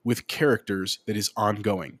story with characters that is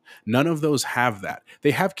ongoing. None of those have that. They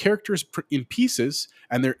have characters in pieces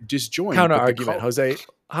and they're disjointed. Counter argument, Jose.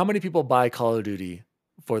 How many people buy Call of Duty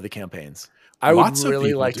for the campaigns? I would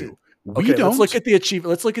really like to. We don't. Let's look at the achievement.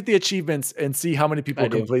 Let's look at the achievements and see how many people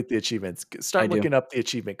complete the achievements. Start looking up the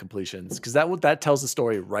achievement completions, because that tells the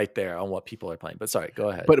story right there on what people are playing. But sorry, go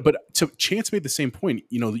ahead. But so Chance made the same point.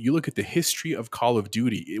 You know, you look at the history of Call of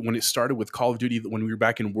Duty when it started with Call of Duty when we were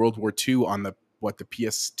back in World War II on the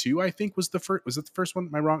PS2, I think was the first. Was it the first one?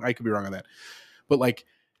 Am I wrong? I could be wrong on that. But like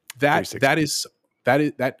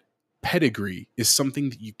that pedigree is something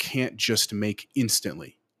that you can't just make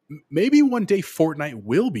instantly. Maybe one day Fortnite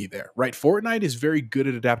will be there, right? Fortnite is very good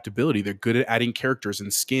at adaptability. They're good at adding characters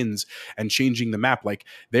and skins and changing the map. Like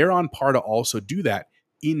they're on par to also do that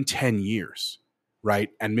in 10 years, right?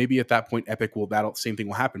 And maybe at that point, Epic same thing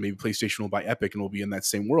will happen. Maybe PlayStation will buy Epic and we'll be in that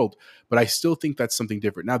same world. But I still think that's something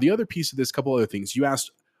different. Now, the other piece of this, couple other things. You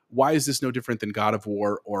asked, why is this no different than God of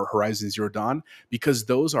War or Horizon Zero Dawn? Because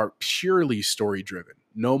those are purely story driven,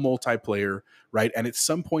 no multiplayer, right? And at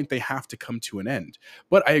some point they have to come to an end.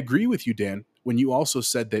 But I agree with you, Dan, when you also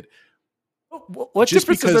said that. What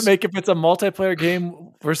difference does it make if it's a multiplayer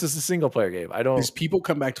game versus a single player game? I don't. Because people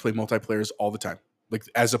come back to play multiplayers all the time, like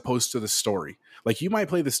as opposed to the story. Like you might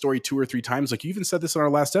play the story 2 or 3 times. Like you even said this in our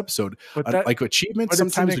last episode. Like achievements,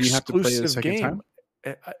 sometimes when you have to play it a second time.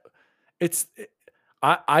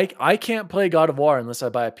 I can't play God of War unless I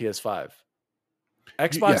buy a PS5.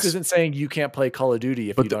 Xbox yes. isn't saying you can't play Call of Duty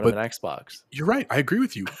if you don't have an Xbox. You're right. I agree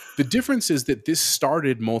with you. The difference is that this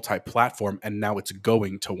started multi-platform and now it's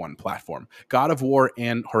going to one platform. God of War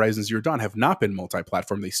and Horizon Zero Dawn have not been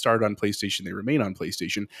multi-platform. They started on PlayStation. They remain on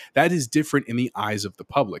PlayStation. That is different in the eyes of the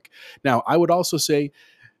public. Now, I would also say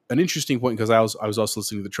an interesting point, because I was also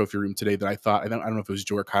listening to the Trophy Room today, that I don't know if it was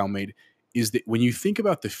Joe or Kyle made, is that when you think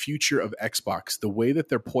about the future of Xbox, the way that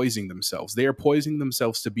they're poising themselves, they are poising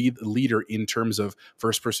themselves to be the leader in terms of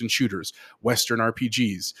first-person shooters, Western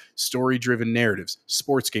RPGs, story-driven narratives,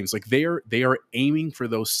 sports games. Like they are aiming for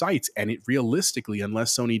those sites, and it realistically,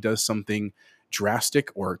 unless Sony does something drastic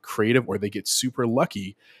or creative or they get super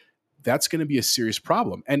lucky, that's going to be a serious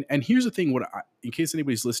problem. And here's the thing: in case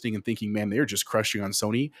anybody's listening and thinking, man, they're just crushing on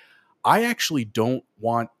Sony, I actually don't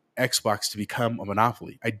want Xbox to become a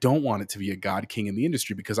monopoly. I don't want it to be a god king in the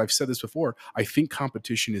industry, because I've said this before. I think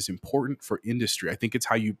competition is important for industry. I think it's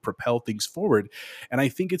how you propel things forward. And I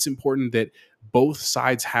think it's important that both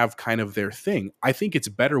sides have kind of their thing. I think it's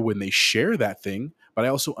better when they share that thing, but I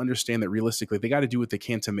also understand that realistically they got to do what they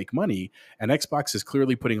can to make money. And Xbox is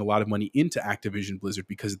clearly putting a lot of money into Activision Blizzard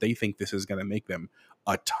because they think this is going to make them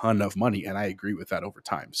a ton of money. And I agree with that over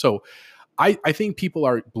time. So I think people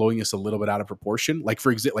are blowing this a little bit out of proportion. Like,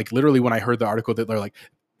 for example, like literally when I heard the article that they're like,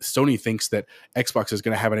 Sony thinks that Xbox is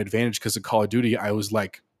going to have an advantage because of Call of Duty, I was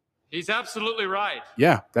like, he's absolutely right.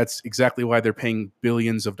 Yeah, that's exactly why they're paying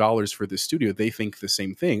billions of dollars for this studio. They think the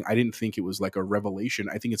same thing. I didn't think it was like a revelation.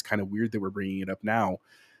 I think it's kind of weird that we're bringing it up now.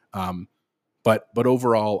 But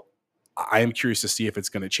overall, I am curious to see if it's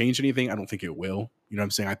going to change anything. I don't think it will. You know what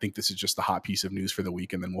I'm saying? I think this is just the hot piece of news for the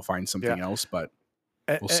week, and then we'll find something else. But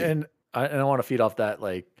we'll see. And I want to feed off that.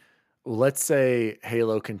 Like, let's say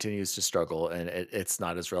Halo continues to struggle and it's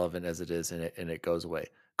not as relevant as it is, and it goes away.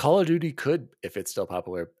 Call of Duty could, if it's still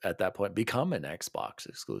popular at that point, become an Xbox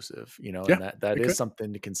exclusive, and that is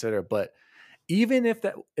something to consider. But even if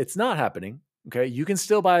it's not happening, okay, you can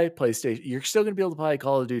still buy PlayStation. You're still going to be able to buy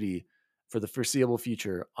Call of Duty for the foreseeable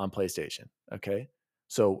future on PlayStation. Okay.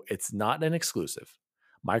 So it's not an exclusive.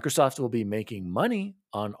 Microsoft will be making money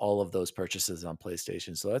on all of those purchases on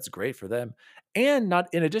PlayStation. So that's great for them. And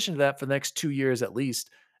not in addition to that, for the next 2 years at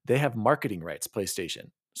least, they have marketing rights,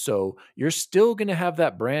 PlayStation. So you're still going to have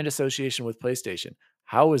that brand association with PlayStation.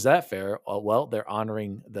 How is that fair? Well, they're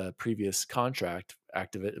honoring the previous contract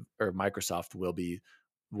Microsoft will be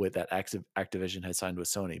with that Activision had signed with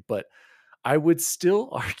Sony. But I would still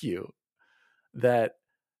argue that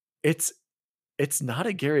it's not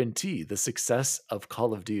a guarantee the success of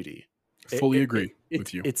Call of Duty. Fully agree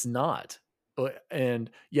with you. It's not. And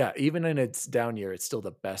yeah, even in its down year, it's still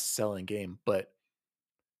the best selling game. But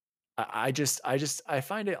I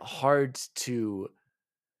find it hard to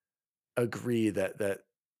agree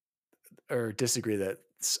or disagree that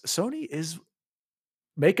Sony is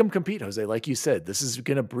make them compete, Jose. Like you said, this is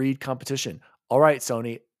going to breed competition. All right,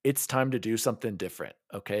 Sony, it's time to do something different.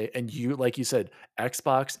 Okay. And like you said,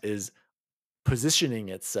 Xbox is positioning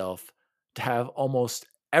itself to have almost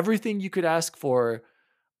everything you could ask for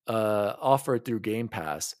offered through Game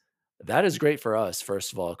Pass. That is great for us,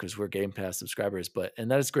 first of all, because we're Game Pass subscribers, and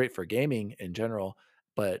that is great for gaming in general,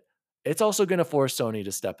 but it's also going to force Sony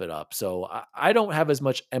to step it up. So I don't have as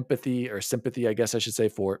much empathy or sympathy, I guess I should say,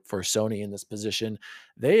 for Sony in this position.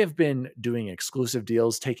 They have been doing exclusive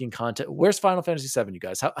deals, taking content. Where's Final Fantasy VII, you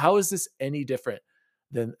guys? How is this any different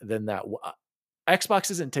than that? Xbox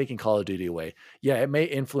isn't taking Call of Duty away. Yeah, it may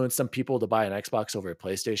influence some people to buy an Xbox over a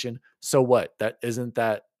PlayStation. So what? Isn't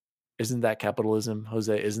that capitalism,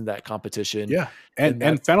 Jose? Isn't that competition? Yeah,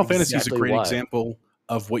 and Final Fantasy is a great example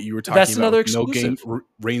of what you were talking That's about. Another exclusive.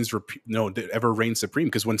 No game ever reigns supreme,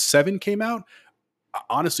 because when 7 came out,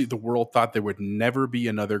 honestly, the world thought there would never be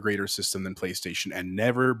another greater system than PlayStation and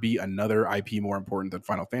never be another IP more important than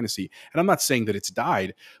Final Fantasy. And I'm not saying that it's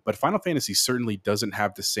died, but Final Fantasy certainly doesn't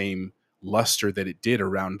have the same luster that it did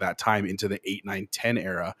around that time into the 8, 9, 10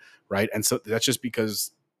 era, right? And so that's just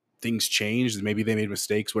because things changed. Maybe they made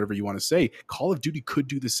mistakes, whatever you want to say. Call of Duty could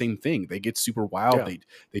do the same thing. They get super wild. Yeah.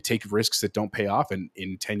 They take risks that don't pay off. And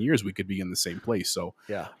in 10 years, we could be in the same place. So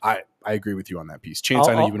yeah, I agree with you on that piece. Chance,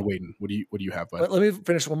 I know you've been waiting. What do you have? Bud? Let me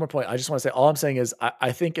finish one more point. I just want to say, all I'm saying is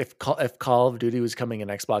I think if Call of Duty was coming an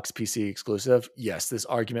Xbox PC exclusive, yes, this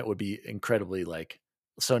argument would be incredibly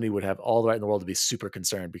Sony would have all the right in the world to be super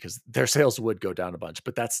concerned because their sales would go down a bunch,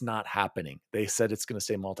 but that's not happening. They said it's going to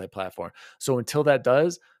stay multi-platform. So until that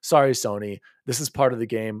does, sorry, Sony, this is part of the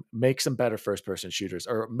game. Make some better first-person shooters,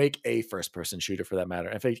 or make a first-person shooter for that matter.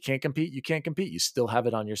 And if you can't compete, you can't compete. You still have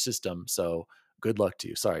it on your system. So good luck to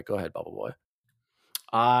you. Sorry, go ahead, Bubble Boy.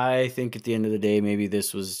 I think at the end of the day, maybe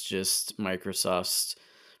this was just Microsoft's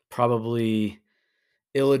probably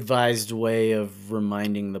ill-advised way of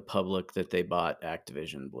reminding the public that they bought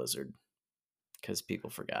Activision Blizzard because people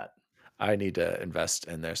forgot. I need to invest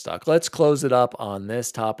in their stock. Let's close it up on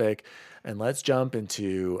this topic and let's jump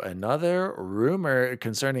into another rumor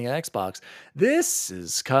concerning Xbox. This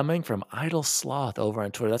is coming from Idle Sloth over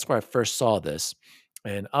on Twitter. That's where I first saw this.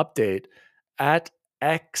 An update at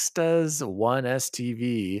Extas One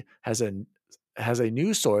STV has a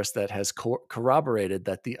news source that has corroborated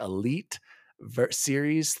that the Elite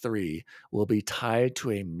Series 3 will be tied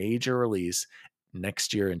to a major release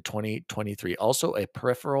next year in 2023. Also, a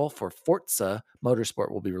peripheral for Forza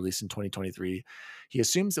Motorsport will be released in 2023. He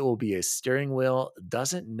assumes it will be a steering wheel,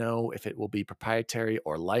 doesn't know if it will be proprietary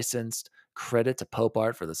or licensed. Credit to Pope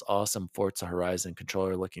Art for this awesome Forza Horizon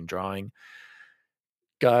controller looking drawing.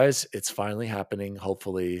 Guys, it's finally happening.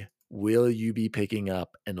 Hopefully, will you be picking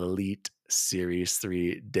up an Elite Series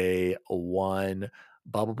 3 day one?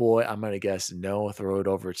 Bubble Boy, I'm going to guess no. Throw it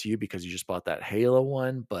over to you because you just bought that Halo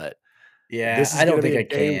one, but Yeah, this is I don't gonna think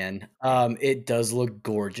be I a day. can. It does look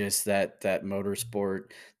gorgeous. That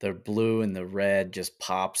motorsport, the blue and the red just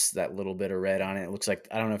pops that little bit of red on it. It looks like,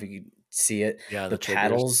 I don't know if you can see it. Yeah, The the triggers.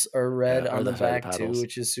 paddles are red Yeah, or on the the back too, paddles.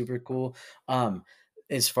 which is super cool.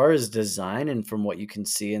 As far as design and from what you can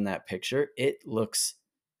see in that picture, it looks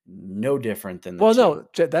no different than the Well, two.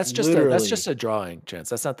 no, that's just Literally. a drawing, Chance.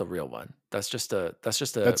 That's not the real one. That's just a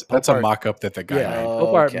That's Pope a Art. mock-up that the guy Yeah, made.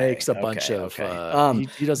 Pope Art Okay, makes a bunch of. okay.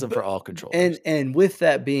 He does them for But all controllers. and with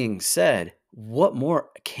that being said, what more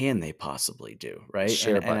can they possibly do, right?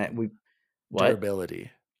 Share And button, we what?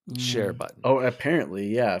 durability, share button, Oh,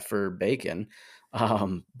 apparently, yeah, for bacon.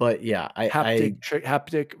 But yeah,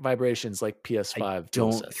 haptic vibrations like I PS5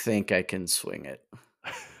 don't DualSense. think I can swing it.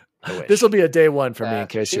 I wish. This will be a day one for me, in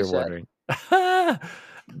That's what case she you're said. wondering.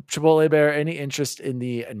 Chipotle Bear, any interest in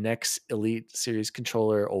the next Elite Series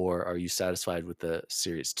controller, or are you satisfied with the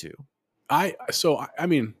Series 2? I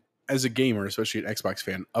mean, as a gamer, especially an Xbox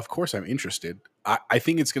fan, of course I'm interested. I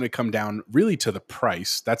think it's going to come down really to the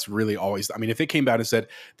price. That's really always. I mean, if they came out and said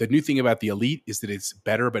the new thing about the Elite is that it's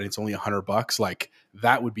better, but it's only $100, like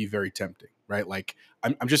that would be very tempting, right? Like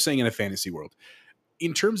I'm just saying in a fantasy world.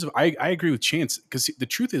 In terms of, I agree with Chance because the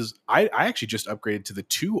truth is, I actually just upgraded to the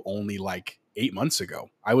 2 only like 8 months ago.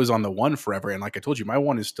 I was on the 1 forever, and like I told you, my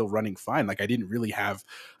 1 is still running fine. Like I didn't really have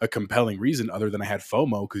a compelling reason other than I had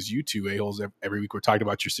FOMO because you two a-holes every week were talking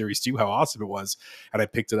about your Series 2, how awesome it was, and I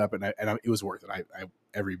picked it up, and it was worth it. I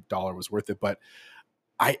every dollar was worth it, but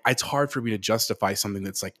it's hard for me to justify something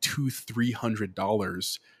that's like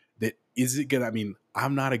 $200-$300 that isn't gonna. I mean,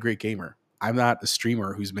 I'm not a great gamer. I'm not a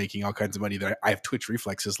streamer who's making all kinds of money. That I have Twitch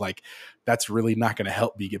reflexes. Like that's really not going to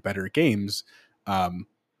help me get better at games.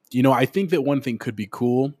 I think that one thing could be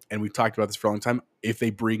cool, and we've talked about this for a long time. If they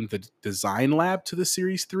bring the design lab to the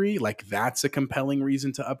Series 3, like that's a compelling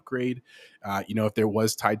reason to upgrade. If there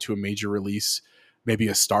was tied to a major release, maybe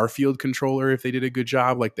a Starfield controller, if they did a good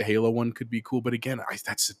job, like the Halo one could be cool. But again,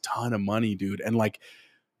 that's a ton of money, dude. And like,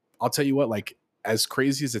 I'll tell you what, like, as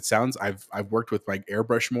crazy as it sounds, I've worked with like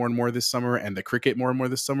Airbrush more and more this summer and the Cricut more and more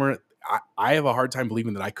this summer. I have a hard time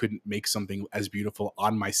believing that I couldn't make something as beautiful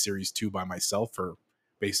on my Series 2 by myself for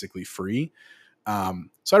basically free. So I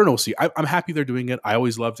don't know. We'll see. I'm happy they're doing it. I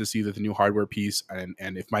always love to see that the new hardware piece. And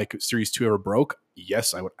if my Series 2 ever broke,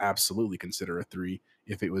 yes, I would absolutely consider a 3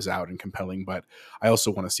 if it was out and compelling. But I also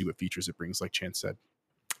want to see what features it brings, like Chance said.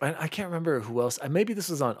 I can't remember who else. Maybe this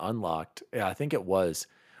was on Unlocked. Yeah, I think it was.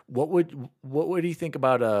 What would you think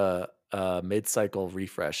about a mid-cycle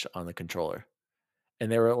refresh on the controller?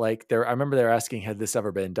 And they were like, I remember they were asking, had this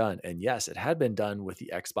ever been done? And yes, it had been done with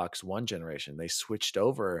the Xbox One generation. They switched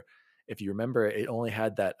over. If you remember, it only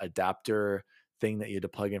had that adapter thing that you had to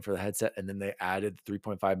plug in for the headset, and then they added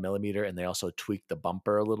 3.5 millimeter, and they also tweaked the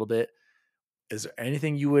bumper a little bit. Is there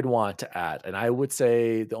anything you would want to add? And I would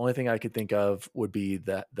say the only thing I could think of would be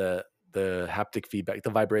the haptic feedback, the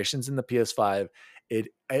vibrations in the PS5.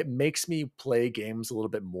 It makes me play games a little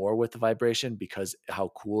bit more with the vibration because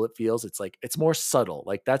how cool it feels. It's like it's more subtle.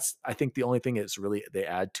 Like that's I think the only thing is really they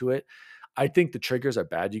add to it. I think the triggers are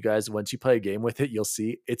bad, you guys. Once you play a game with it, you'll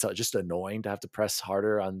see it's just annoying to have to press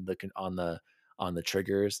harder on the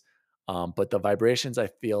triggers. But the vibrations, I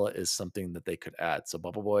feel, is something that they could add. So,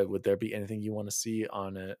 Bubble Boy, would there be anything you want to see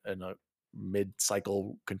on a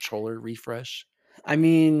mid-cycle controller refresh? I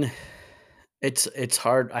mean, it's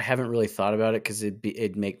hard. I haven't really thought about it because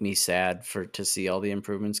it'd make me sad to see all the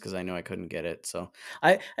improvements because I know I couldn't get it. So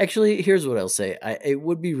I actually, here's what I'll say. It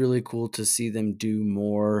would be really cool to see them do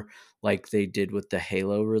more like they did with the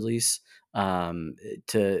Halo release.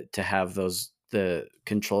 To have those the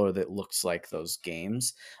controller that looks like those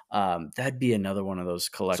games. That'd be another one of those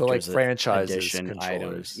So like collector's franchises edition items.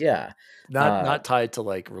 controllers, Yeah. not tied to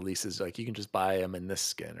like releases. Like you can just buy them in this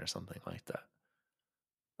skin or something like that,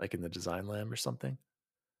 like in the Design Lab or something.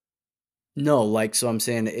 No, like, so I'm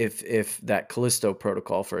saying if that Callisto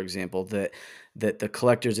Protocol, for example, that the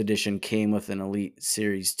collector's edition came with an Elite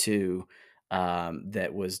Series 2,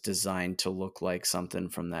 that was designed to look like something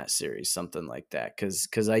from that series, something like that.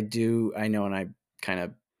 Because I know, and I kind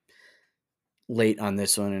of late on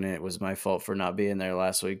this one, and it was my fault for not being there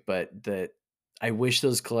last week, but that I wish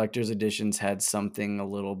those collector's editions had something a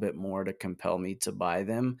little bit more to compel me to buy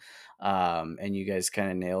them. And you guys kind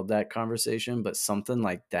of nailed that conversation, but something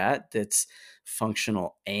like that that's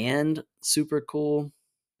functional and super cool.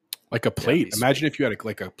 Like a plate. be Imagine sweet. if you had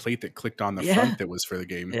a plate that clicked on the Yeah. front that was for the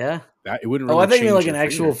game. Yeah. That it wouldn't Oh, really I think you mean change like an your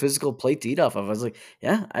actual finger. physical plate to eat off of. I was like,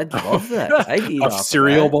 yeah, I'd love that. I'd eat A off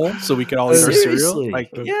cereal of that. bowl so we could all eat our cereal. Seriously. Like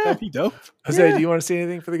Yeah. that'd be dope. Jose, Yeah. do you want to see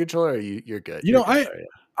anything for the controller? Or you're good. You You're know, good there, yeah.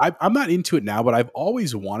 I'm not into it now, but I've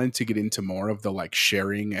always wanted to get into more of the like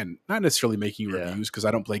sharing and not necessarily making Yeah. reviews because I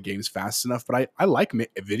don't play games fast enough. But I like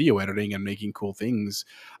video editing and making cool things.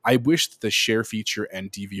 I wish the share feature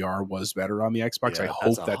and DVR was better on the Xbox. I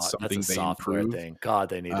hope that's something that's a they software improve. thing. God,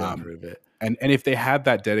 they need to improve it. And if they had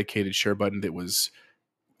that dedicated share button that was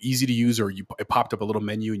easy to use, or it popped up a little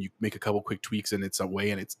menu and you make a couple quick tweaks and it's away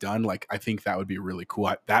and it's done, like I think that would be really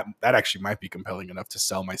cool. That actually might be compelling enough to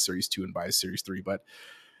sell my Series 2 and buy a Series 3, but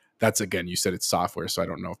that's, again, you said it's software, so I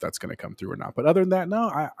don't know if that's going to come through or not. But other than that,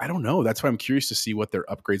 no, I don't know. That's why I'm curious to see what their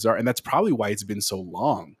upgrades are, and that's probably why it's been so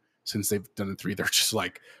long since they've done the 3. They're just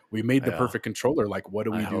like, we made the perfect controller. Like, what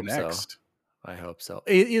do we do next? I hope so.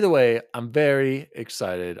 Either way, I'm very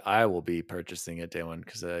excited. I will be purchasing it day one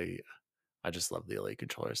because I just love the Elite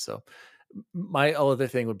controllers. So my other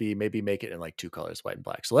thing would be maybe make it in like 2 colors, white and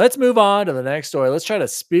black. So let's move on to the next story. Let's try to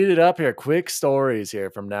speed it up here. Quick stories here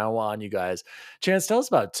from now on, you guys. Chance, tell us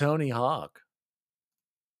about Tony Hawk.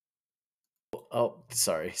 Oh,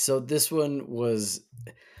 sorry. So this one was,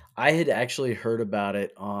 I had actually heard about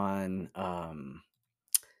it on,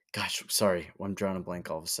 gosh, sorry, I'm drawing a blank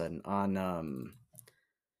all of a sudden, on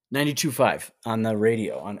 92.5 on the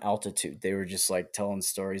radio on Altitude. They were just like telling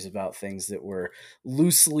stories about things that were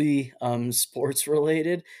loosely sports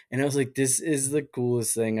related, and I was like, this is the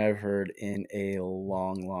coolest thing I've heard in a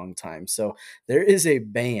long time. So there is a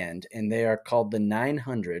band, and they are called the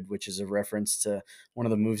 900, which is a reference to one of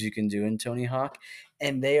the moves you can do in Tony Hawk,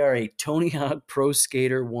 and they are a Tony Hawk Pro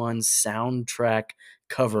Skater 1 soundtrack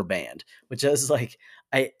cover band, which I was like,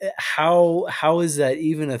 how is that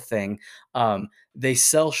even a thing? They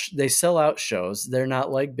sell out shows. They're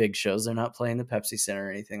not like big shows. They're not playing the Pepsi Center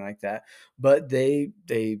or anything like that. But they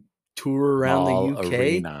tour around Ball the UK.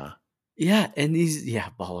 Arena. Yeah, and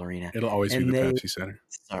Ball Arena. It'll always be the Pepsi Center.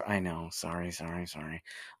 I know. Sorry.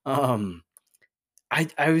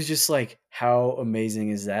 I was just like, how amazing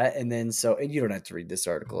is that? And then and you don't have to read this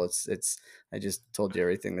article. It's I just told you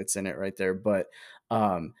everything that's in it right there. But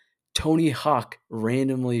Tony Hawk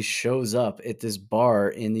randomly shows up at this bar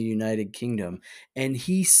in the United Kingdom, and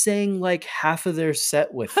he sang like half of their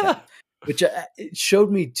set with them, which it showed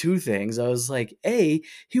me 2 things. I was like, A,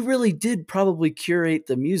 he really did probably curate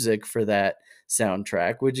the music for that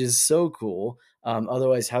soundtrack, which is so cool.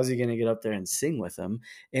 Otherwise, how's he going to get up there and sing with them?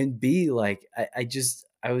 And B, like, I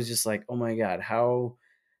was just like, oh my God, how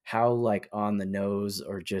like on the nose,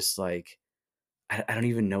 or just like, I don't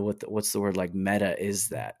even know what's the word, like meta is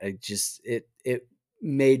that. It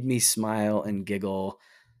made me smile and giggle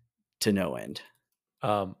to no end.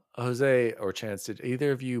 Jose or Chance, did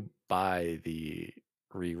either of you buy the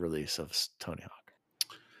re-release of Tony Hawk?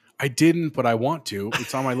 I didn't, but I want to.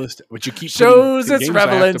 It's on my list. But you keep shows its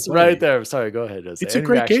relevance right there. Sorry, go ahead, Jose. It's a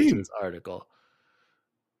great game. This article,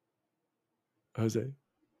 Jose.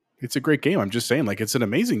 It's a great game. I'm just saying, like, it's an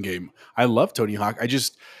amazing game. I love Tony Hawk.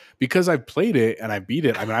 Because I've played it and I beat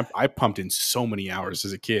it. I mean, I pumped in so many hours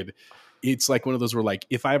as a kid. It's like one of those where, like,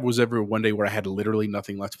 if I was ever one day where I had literally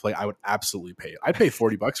nothing left to play, I would absolutely pay it. I'd pay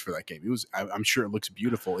 $40 for that game. I'm sure it looks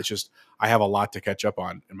beautiful. It's just, I have a lot to catch up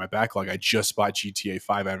on in my backlog. I just bought GTA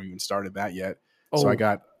 5. I haven't even started that yet. So I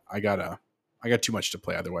got too much to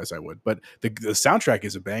play. Otherwise I would. But the soundtrack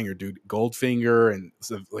is a banger, dude. Goldfinger and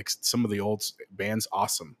like some of the old bands.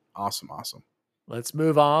 Awesome. Let's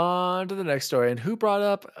move on to the next story. And who brought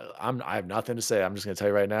up? I have nothing to say. I'm just going to tell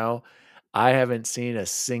you right now. I haven't seen a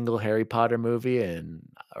single Harry Potter movie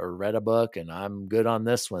or read a book, and I'm good on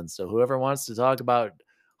this one. So whoever wants to talk about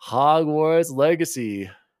Hogwarts Legacy.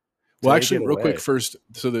 Well, Take actually, it real quick away. first.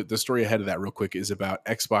 So the story ahead of that, real quick, is about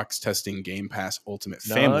Xbox testing Game Pass Ultimate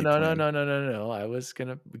No, Family no, no, Plan. no, no, no, no. I was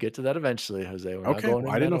gonna get to that eventually, Jose. We're not Okay, going well, in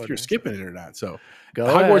I didn't that know if you're order. skipping it or not. So, Go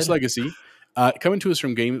Hogwarts ahead. Legacy, coming to us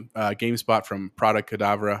from GameSpot from Product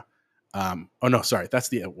Cadavra. Oh no, sorry, that's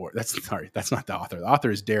the award. That's not the author. The author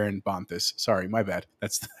is Darren Bonthus. Sorry, my bad.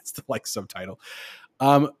 That's the like subtitle.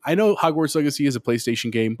 I know Hogwarts Legacy is a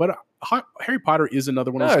PlayStation game, but Harry Potter is another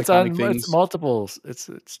one of No, those it's iconic on. things. It's multiples. It's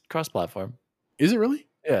cross-platform. Is it really?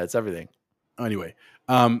 Yeah, it's everything. Anyway,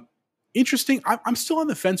 interesting. I'm still on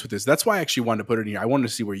the fence with this. That's why I actually wanted to put it in here. I wanted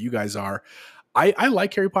to see where you guys are. I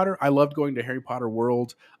like Harry Potter. I loved going to Harry Potter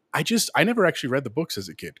World. I never actually read the books as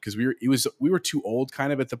a kid because we were too old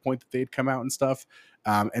kind of at the point that they had come out and stuff.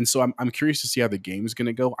 And so I'm curious to see how the game's going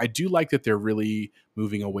to go. I do like that they're really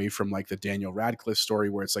moving away from like the Daniel Radcliffe story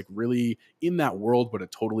where it's like really in that world, but a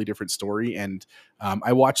totally different story. And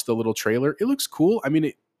I watched the little trailer. It looks cool. I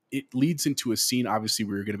mean, it leads into a scene. Obviously,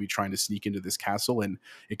 we were going to be trying to sneak into this castle, and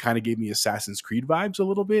it kind of gave me Assassin's Creed vibes a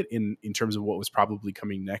little bit in terms of what was probably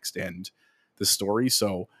coming next and the story.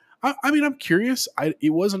 So, I mean, I'm curious.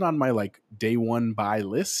 It wasn't on my like day one buy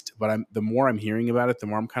list, but the more I'm hearing about it, the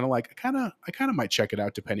more I'm kind of like, I kind of might check it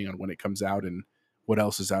out depending on when it comes out and what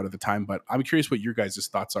else is out at the time. But I'm curious what your guys'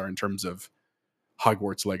 thoughts are in terms of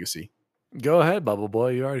Hogwarts Legacy. Go ahead, Bubble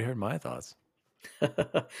Boy. You already heard my thoughts.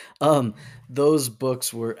 Those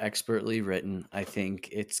books were expertly written. I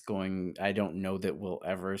think I don't know that we'll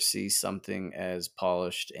ever see something as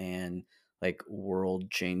polished and like world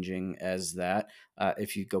changing as that.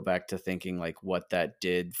 If you go back to thinking like what that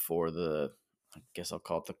did for I guess I'll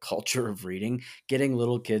call it the culture of reading, getting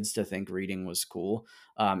little kids to think reading was cool,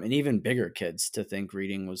 and even bigger kids to think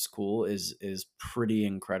reading was cool is pretty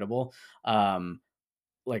incredible.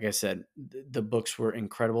 Like I said, the books were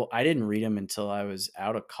incredible. I didn't read them until I was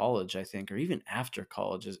out of college, I think, or even after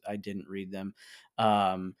college. I didn't read them.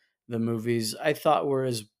 The movies I thought were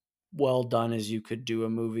as well done as you could do a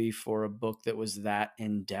movie for a book that was that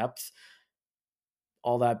in depth.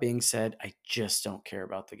 All that being said, I just don't care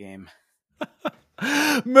about the game.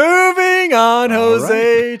 Moving on, All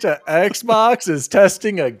Jose, to Xbox is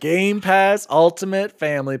testing a Game Pass Ultimate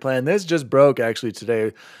Family Plan. This just broke actually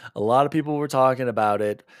today. A lot of people were talking about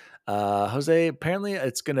it. Jose, apparently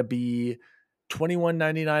it's going to be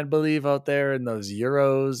 $21.99, I believe, out there in those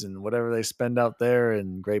euros and whatever they spend out there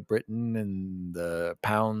in Great Britain and the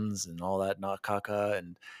pounds and all that not caca.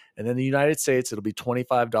 And then the United States, it'll be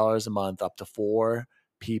 $25 a month up to 4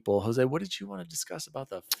 people. Jose, what did you want to discuss about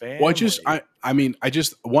the family? Well,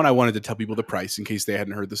 I wanted to tell people the price in case they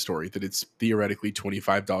hadn't heard the story, that it's theoretically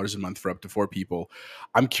 $25 a month for up to 4 people.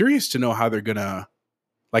 I'm curious to know how they're gonna,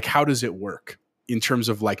 like, how does it work in terms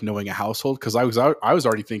of like knowing a household? Because I was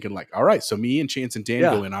already thinking like, all right, so me and Chance and Dan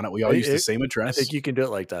go in on it. We all use the same address. I think you can do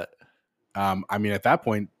it like that. I mean, at that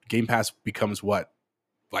point, Game Pass becomes what,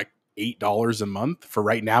 like $8 a month for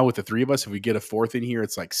right now with the 3 of us. If we get a 4th in here,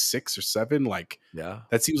 it's like 6 or 7. Like, yeah,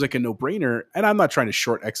 that seems like a no brainer. And I'm not trying to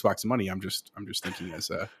short Xbox money. I'm just thinking as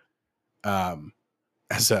a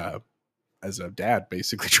dad,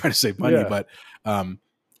 basically trying to save money. Yeah. But I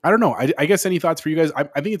don't know. I guess any thoughts for you guys? I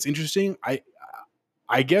think it's interesting.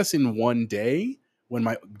 I guess in one day when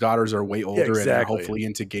my daughters are way older and hopefully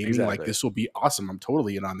into gaming, like this will be awesome. I'm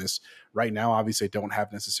totally in on this right now. Obviously, I don't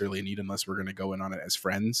have necessarily a need unless we're going to go in on it as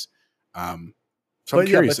friends. So I'm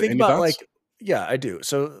curious. But think any about thoughts? yeah, I do.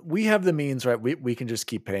 So we have the means, right? We can just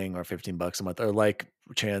keep paying our $15 a month, or like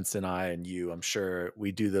Chance and I and you, I'm sure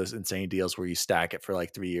we do those insane deals where you stack it for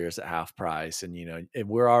like 3 years at half price. And, and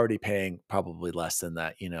we're already paying probably less than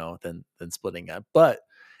that, than splitting it. But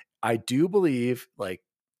I do believe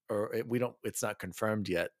it's not confirmed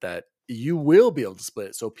yet that you will be able to split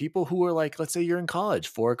it. So people who are like, let's say you're in college,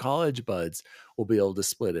 4 college buds will be able to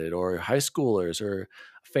split it, or high schoolers or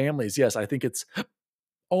families. Yes, I think it's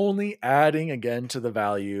only adding again to the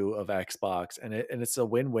value of Xbox, and it's a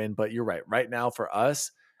win-win. But you're right. Right now for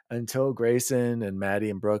us, until Grayson and Maddie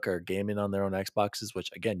and Brooke are gaming on their own Xboxes, which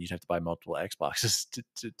again, you'd have to buy multiple Xboxes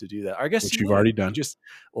to do that. I guess which you've already done.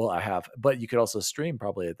 I have, but you could also stream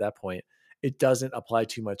probably at that point. It doesn't apply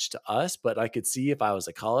too much to us, but I could see if I was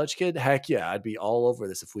a college kid, heck yeah, I'd be all over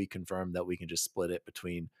this if we confirmed that we can just split it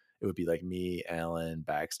between, it would be like me, Alan,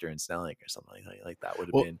 Baxter, and Snelling or something like that would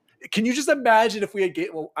have been. Can you just imagine if we had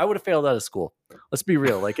I would have failed out of school. Let's be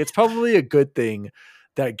real. Like, it's probably a good thing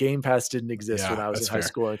that Game Pass didn't exist when I was in high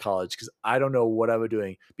school and college, because I don't know what I would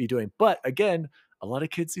be doing. But again, a lot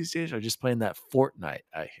of kids these days are just playing that Fortnite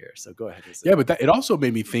out here. So go ahead. Yeah, but it also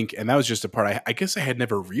made me think, and that was just a part I guess I had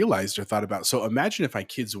never realized or thought about. So imagine if my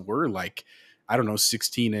kids were like, I don't know,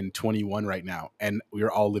 16 and 21 right now, and we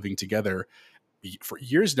were all living together. for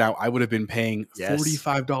years now, I would have been paying Yes.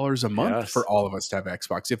 $45 a month Yes. for all of us to have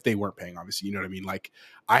Xbox if they weren't paying, obviously, you know what I mean? Like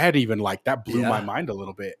I had even like that blew my Yeah. mind a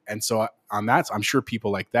little bit. And so on that, I'm sure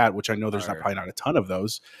people like that, which I know there's probably not a ton of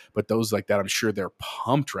those, but those like that, I'm sure they're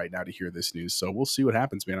pumped right now to hear this news. So we'll see what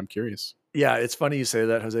happens, man. I'm curious. Yeah, it's funny you say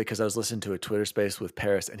that, Jose, because I was listening to a Twitter space with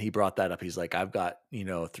Paris and he brought that up. He's like, I've got,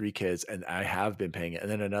 3 kids and I have been paying it. And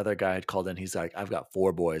then another guy had called in. He's like, I've got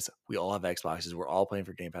 4 boys. We all have Xboxes. We're all playing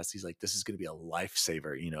for Game Pass. He's like, this is going to be a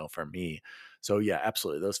lifesaver, for me. So yeah,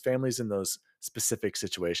 absolutely. Those families in those specific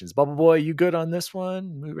situations. Bubble Boy, you good on this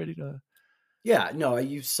one? We ready to? Yeah, no, I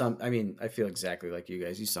feel exactly like you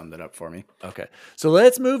guys. You summed it up for me. Okay. So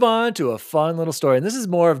let's move on to a fun little story. And this is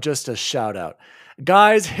more of just a shout out.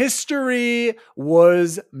 Guys, history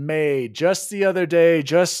was made just the other day,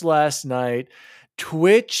 just last night.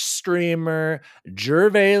 Twitch streamer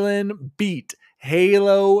Jervalen beat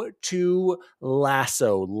Halo 2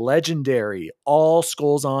 Lasso, legendary, all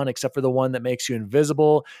skulls on except for the one that makes you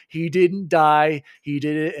invisible. He didn't die. He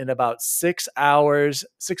did it in about 6 hours,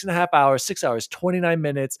 6.5 hours, 6 hours, 29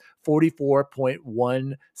 minutes,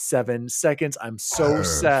 44.17 seconds. I'm so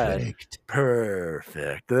sad.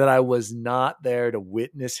 Perfect. That I was not there to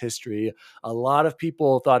witness history. A lot of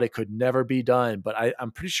people thought it could never be done, but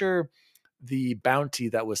I'm pretty sure the bounty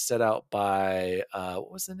that was set out by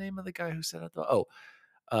what was the name of the guy who set out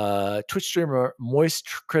Twitch streamer Moist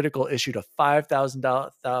Critical issued a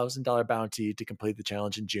 $5,000 bounty to complete the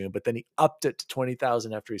challenge in June, but then he upped it to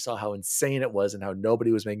 20,000 after he saw how insane it was and how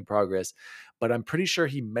nobody was making progress. But I'm pretty sure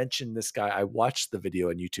he mentioned this guy. I watched the video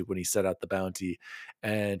on YouTube when he set out the bounty,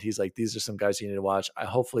 and he's like, "These are some guys you need to watch."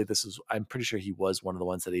 I'm pretty sure he was one of the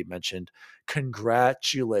ones that he mentioned.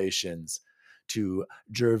 Congratulations to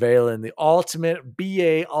Jervalen, the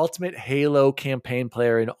ultimate Halo campaign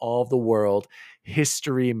player in all of the world.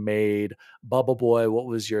 History made. Bubble Boy, what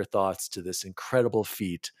was your thoughts to this incredible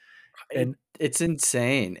feat? And it's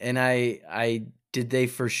insane. And I did they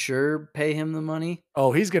for sure pay him the money?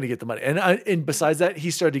 Oh, he's going to get the money. And besides that, he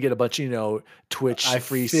started to get a bunch of, Twitch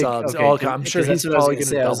free subs. Okay, I'm sure he's probably going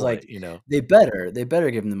to double it, They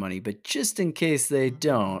better give him the money, but just in case they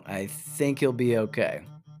don't, I think he'll be okay.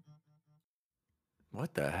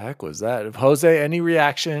 What the heck was that? Jose, any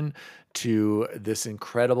reaction to this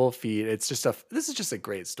incredible feat? This is just a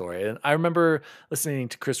great story. And I remember listening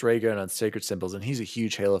to Chris Reagan on Sacred Symbols, and he's a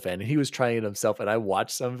huge Halo fan, and he was trying it himself, and I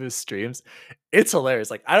watched some of his streams. It's hilarious.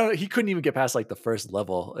 Like, he couldn't even get past like the first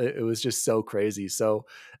level. It was just so crazy. So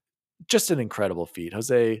just an incredible feat.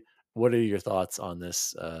 Jose, what are your thoughts on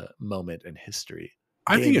this moment in history?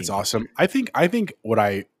 I think it's awesome. I think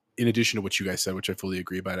in addition to what you guys said, which I fully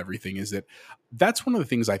agree about everything, is that's one of the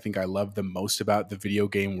things I think I love the most about the video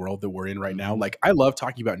game world that we're in right now. Like, I love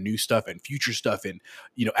talking about new stuff and future stuff and,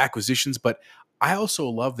 acquisitions, but I also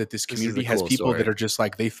love that this community has people that are just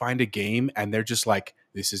like, they find a game and they're just like,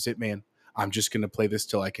 this is it, man. I'm just going to play this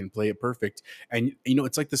till I can play it perfect. And,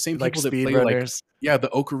 it's like the same people that play runners. The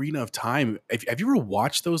Ocarina of Time. Have you ever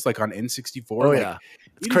watched those like on N64? Oh, yeah.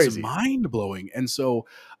 It's crazy. Mind blowing. And so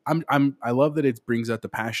I love that it brings out the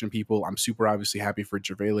passion of people. I'm super obviously happy for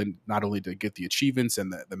Jervalen, not only to get the achievements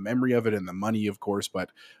and the memory of it and the money, of course,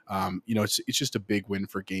 but it's just a big win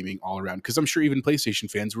for gaming all around. Because I'm sure even PlayStation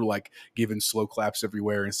fans were like giving slow claps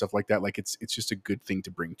everywhere and stuff like that. Like it's just a good thing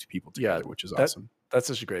to bring to people together, which is awesome. That's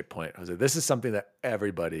such a great point, Jose. This is something that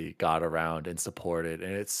everybody got around and supported,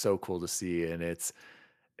 and it's so cool to see. And it's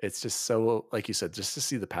just so, like you said, just to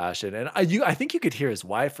see the passion. And I think you could hear his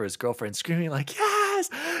wife or his girlfriend screaming like, yes,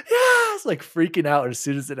 like freaking out as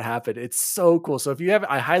soon as it happened. It's so cool. So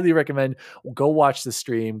I highly recommend go watch the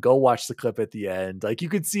stream, go watch the clip at the end. Like, you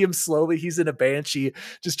could see him slowly. He's in a Banshee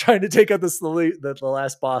just trying to take out the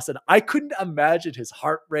last boss. And I couldn't imagine his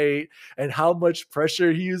heart rate and how much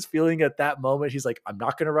pressure he was feeling at that moment. He's like, I'm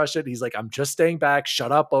not going to rush it. He's like, I'm just staying back.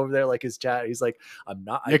 Shut up over there. Like his chat. He's like, I'm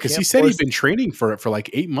not. Yeah. Cause he said he'd been training for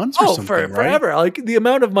like 8 months or something, forever. Right? Like, the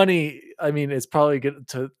amount of money, I mean, it's probably good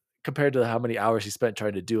to compared to how many hours he spent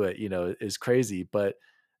trying to do it, is crazy, but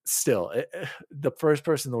still the first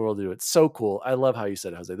person in the world to do it. So cool. I love how you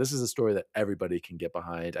said it, Jose. This is a story that everybody can get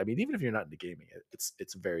behind. I mean, even if you're not into gaming,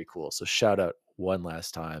 it's very cool. So shout out one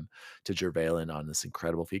last time to Jervalen on this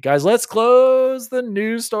incredible feat. Guys, let's close the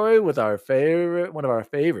news story with one of our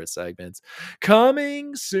favorite segments,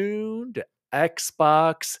 coming soon to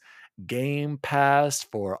Xbox Game Pass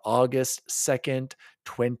for August 2nd,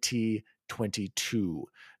 2022.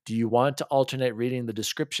 Do you want to alternate reading the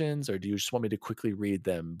descriptions, or do you just want me to quickly read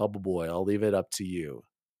them? Bubble Boy, I'll leave it up to you.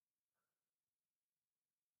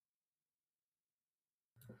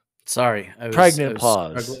 Sorry. Pregnant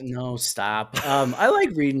pause. No, stop. I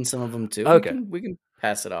like reading some of them too. Okay. We can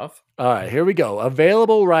pass it off. All right, here we go.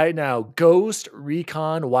 Available right now, Ghost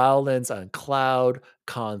Recon Wildlands on cloud,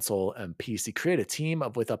 console, and PC. Create a team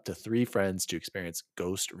with up to 3 friends to experience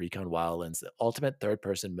Ghost Recon Wildlands, the ultimate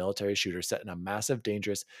third-person military shooter set in a massive,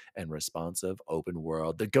 dangerous, and responsive open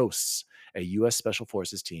world. The Ghosts, a U.S. Special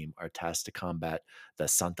Forces team, are tasked to combat the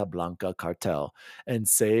Santa Blanca cartel and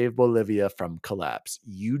save Bolivia from collapse.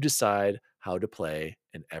 You decide how to play,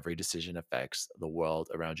 and every decision affects the world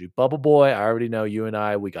around you. Bubble Boy, I already know you and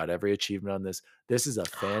I, we got every achievement on this. This is a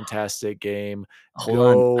fantastic game. Hold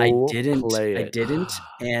on. I Go didn't. play I it. didn't.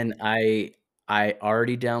 And I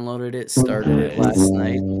already downloaded it, started it last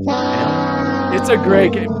night. It's a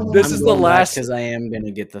great game. This is the last, because I am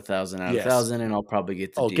gonna get the 1,000 out of Yes. 1,000, and I'll probably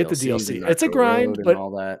get the Oh, DLCs get the DLC. and It's a Nitro grind, Road and but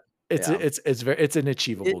all that. it's Yeah. it's an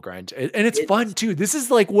achievable It- grind, and it's it's- fun too. This is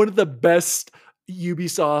like one of the best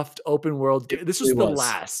Ubisoft open world. This was really the was.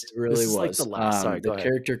 last. It really this is was. like the last. Sorry, go the ahead.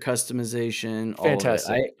 character customization, Fantastic.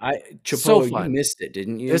 all of it. I Chapo, So you fun. missed it,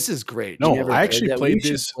 didn't you? This is great. No, You never I actually that? played We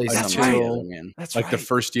should this play That's something right. together, man. That's like right. the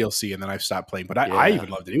first DLC, and then I've stopped playing. But I Yeah. even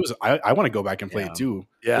loved it. It was I want to go back and play Yeah. it too.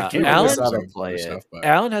 Yeah, It came Alan- with some Gotta other play it. stuff, but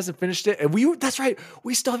Alan hasn't finished it, and that's right.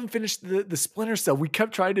 We still haven't finished the Splinter Cell. We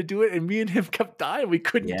kept trying to do it, and me and him kept dying. We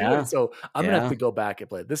couldn't do Yeah. it, so I'm gonna have Yeah. to go back and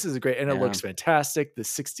play it. This is a great, and it Yeah. looks fantastic. The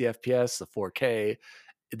 60 FPS, the 4K.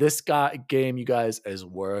 This game, you guys, is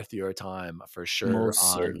worth your time for sure Most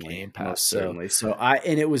on certainly. Game Pass. Most So, certainly. So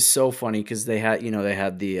and it was so funny because they had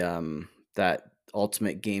the that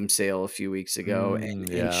Ultimate Game Sale a few weeks ago, and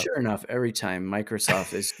yeah. sure enough, every time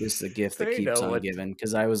Microsoft is just the gift that They keeps know on what- giving.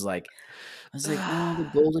 Because I was like, no, the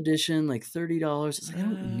gold edition, like $30. It's like I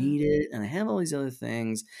don't need it, and I have all these other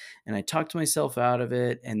things, and I talked myself out of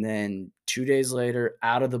it, and then 2 days later,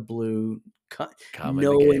 out of the blue. Coming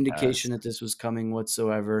to No Game indication Pass. that this was coming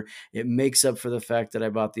whatsoever. It makes up for the fact that I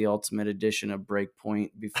bought the Ultimate Edition of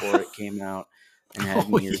Breakpoint before it came out and had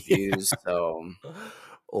Oh, me reviews. So,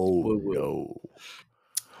 Oh Woo-woo. no!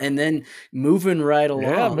 and then moving right along,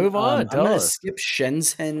 Yeah, move on. I'm Tell gonna us. skip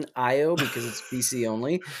Shenzhen IO because it's PC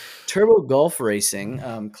only. Turbo Golf Racing,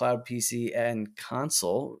 cloud PC and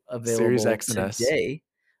console available Series X and S. today.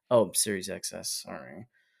 Oh, Series XS. Sorry.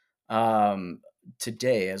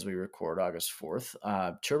 Today, as we record August 4th,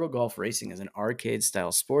 Turbo Golf Racing is an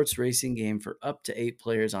arcade-style sports racing game for up to 8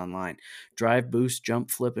 players online. Drive, boost, jump,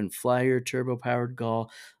 flip, and fly your turbo-powered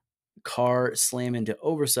car, slam into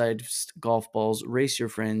oversized golf balls, race your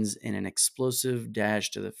friends in an explosive dash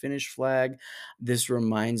to the finish flag. This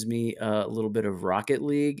reminds me a little bit of Rocket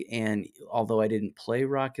League, and although I didn't play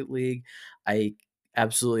Rocket League, I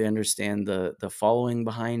absolutely understand the following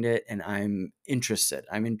behind it, and I'm interested.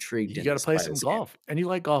 I'm intrigued. You got to play by some this game. golf, and you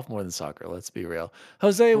like golf more than soccer. Let's be real,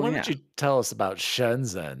 Jose. Oh, Why yeah. don't you tell us about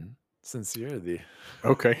Shenzhen? Since you're the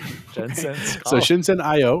okay. Shenzhen So golf. Shenzhen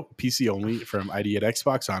IO, PC only from ID at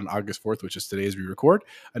Xbox on August 4th, which is today as we record,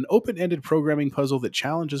 an open-ended programming puzzle that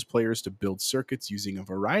challenges players to build circuits using a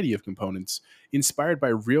variety of components inspired by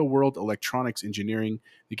real-world electronics engineering.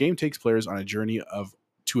 The game takes players on a journey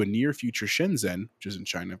to a near-future Shenzhen, which is in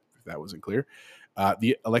China, if that wasn't clear,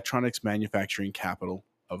 the electronics manufacturing capital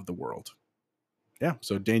of the world. Yeah,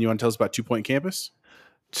 so Dan, you want to tell us about 2 Point Campus?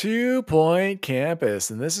 2 Point Campus,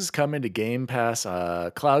 and this is coming to Game Pass,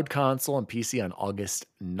 cloud console and PC on August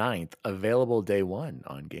 9th, available day 1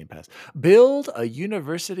 on Game Pass. Build a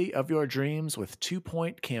university of your dreams with 2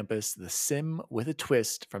 Point Campus, the sim with a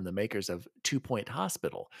twist from the makers of 2 Point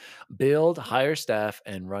Hospital. Build, hire staff,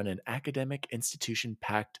 and run an academic institution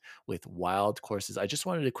packed with wild courses. I just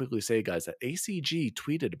wanted to quickly say, guys, that ACG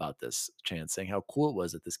tweeted about this, Chance, saying how cool it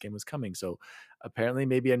was that this game was coming. So apparently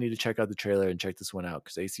maybe I need to check out the trailer and check this one out,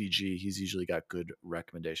 because ACG, he's usually got good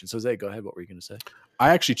recommendations. So Zay, go ahead. What were you going to say? I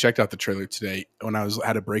actually checked out the trailer today when I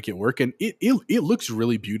had a break at work, and it looks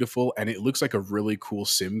really beautiful, and it looks like a really cool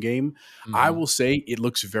sim game. I will say it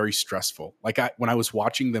looks very stressful. Like when I was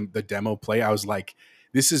watching the demo play, I was like,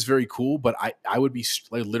 this is very cool, but I would be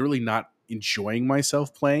literally not enjoying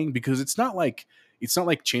myself playing, because it's not like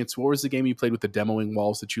Chance Wars, the game you played with the demoing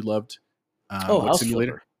walls that you loved. House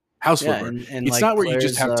Flipper. House Yeah, Flipper. and It's like not where you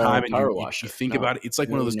just have Claire's, time and Power you Washer. think No. about it. It's like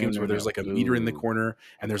one of those games where there's like a meter in the Ooh. corner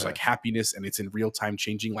and there's like happiness and it's in real time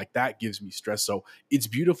changing. Like that gives me stress. So it's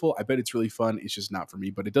beautiful. I bet it's really fun. It's just not for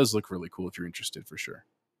me, but it does look really cool if you're interested for sure.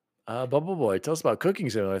 Bubble Boy, tell us about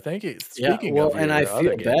Cooking Simulator. Thank you. Yeah, Speaking well, of and your I other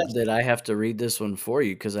feel bad games. that I have to read this one for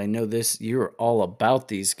you because I know you're all about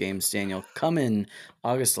these games, Daniel. Come in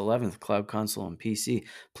August 11th, cloud console and PC.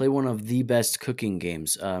 Play one of the best cooking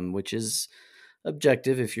games, which is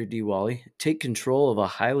Objective, if you're Diwali, take control of a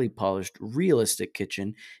highly polished, realistic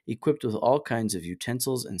kitchen equipped with all kinds of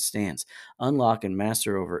utensils and stands. Unlock and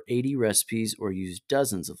master over 80 recipes or use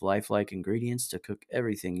dozens of lifelike ingredients to cook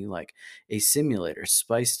everything you like. A simulator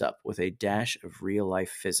spiced up with a dash of real-life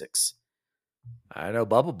physics. I know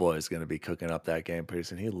Bubble Boy is going to be cooking up that game pretty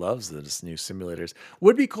soon. He loves this new simulators.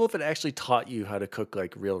 Would be cool if it actually taught you how to cook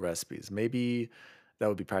like real recipes. Maybe that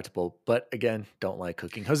would be practical. But again, don't like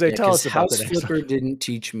cooking. Jose, tell us about House the next Flipper didn't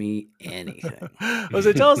teach me anything.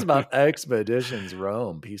 Jose, tell us about Expeditions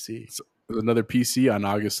Rome PC. Another PC on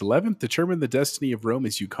August 11th. Determine the destiny of Rome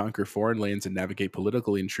as you conquer foreign lands and navigate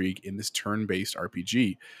political intrigue in this turn-based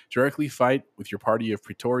RPG. Directly fight with your party of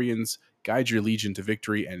Praetorians, guide your legion to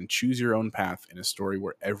victory, and choose your own path in a story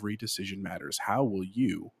where every decision matters. How will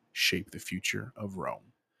you shape the future of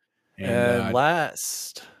Rome? And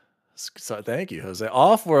last, so thank you, Jose.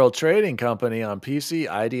 Off-World Trading Company on PC,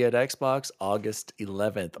 ID at Xbox, August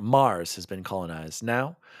 11th. Mars has been colonized.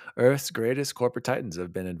 Now, Earth's greatest corporate titans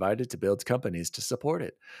have been invited to build companies to support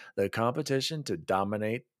it. The competition to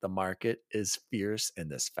dominate the market is fierce in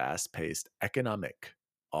this fast-paced economic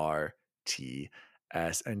RTS.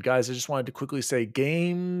 And guys, I just wanted to quickly say,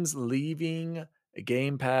 games leaving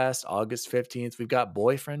Game Pass August 15th. We've got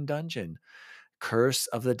Boyfriend Dungeon, Curse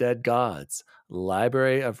of the Dead Gods,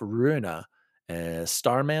 Library of Ruina,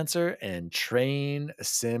 Starmancer, and Train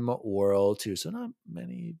Sim World 2. So not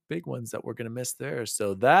many big ones that we're going to miss there.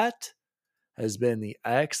 So that has been the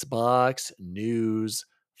Xbox news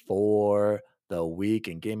for the week.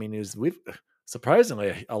 And gaming news, we've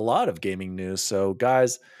surprisingly a lot of gaming news. So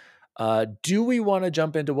guys, do we want to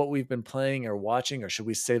jump into what we've been playing or watching, or should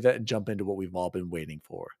we save that and jump into what we've all been waiting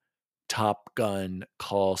for? Top Gun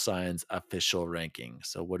Call Signs official ranking.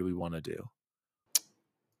 So what do we want to do?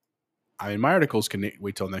 I mean, my articles can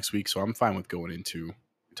wait till next week, so I'm fine with going into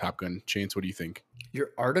Top Gun. Chance, what do you think?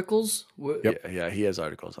 Your articles? Yep. Yeah, he has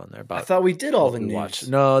articles on there. About I thought we did all the news. Watch.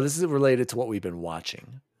 No, this is related to what we've been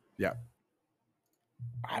watching. Yeah.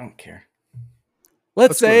 I don't care.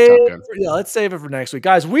 Let's save it for next week.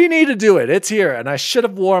 Guys, we need to do it. It's here. And I should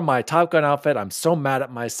have worn my Top Gun outfit. I'm so mad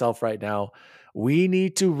at myself right now. We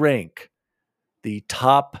need to rank the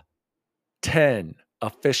top 10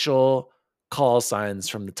 official call signs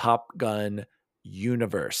from the Top Gun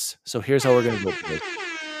universe. So here's how we're going to go through it.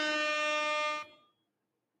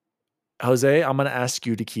 Jose, I'm going to ask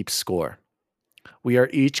you to keep score. We are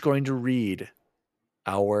each going to read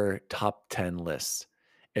our top 10 lists.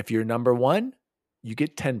 If you're number 1, you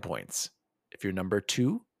get 10 points. If you're number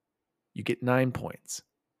 2, you get 9 points.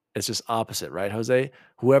 It's just opposite, right, Jose?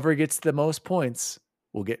 Whoever gets the most points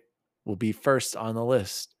will be first on the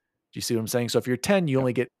list. Do you see what I'm saying? So if you're 10, you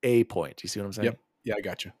only get a point. Do you see what I'm saying? Yep. Yeah, I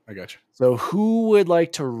got you. So who would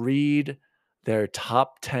like to read their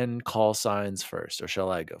top 10 call signs first, or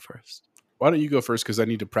shall I go first? Why don't you go first, because I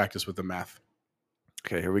need to practice with the math.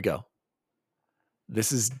 Okay, here we go.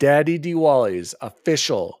 This is Daddy Diwali's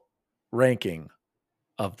official ranking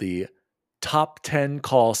of the top 10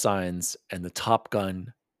 call signs in the Top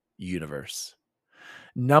Gun universe.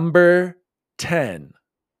 Number 10,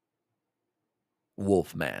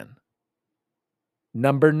 Wolfman.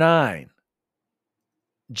 Number 9,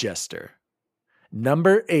 Jester.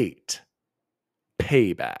 Number 8,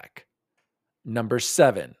 Payback. Number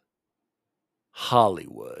 7,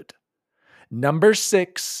 Hollywood. Number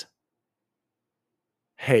 6,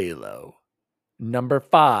 Halo. Number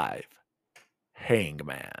 5,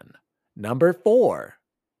 Hangman. Number 4,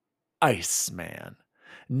 Iceman.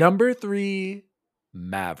 Number 3,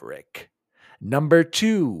 Maverick. Number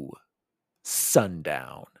 2,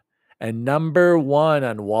 Sundown. And number 1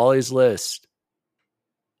 on Wally's list,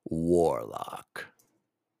 Warlock.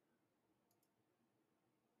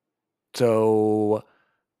 So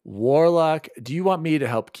Warlock, do you want me to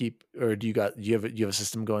help keep, or do you have a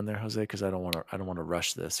system going there, Jose? Because I don't want to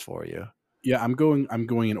rush this for you. Yeah, I'm going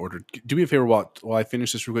in order. Do me a favor while I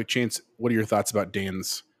finish this real quick. Chance, what are your thoughts about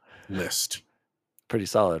Dan's list? Pretty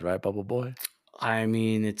solid, right, Bubble Boy? I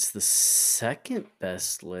mean, it's the second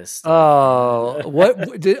best list. Oh,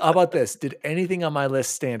 how about this? Did anything on my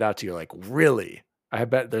list stand out to you? Like, really? I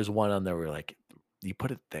bet there's one on there where you're like, you put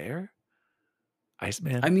it there?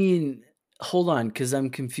 Iceman? I mean, hold on, because I'm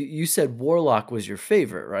confused. You said Warlock was your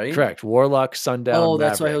favorite, right? Correct. Warlock, Sundown, Oh,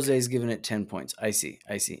 that's Maverick. why Jose's giving it 10 points. I see.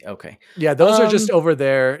 Okay. Yeah, those are just over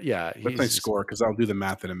there. Yeah. Let's say score, because I'll do the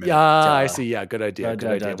math in a minute. Yeah, I see. Yeah, good idea. We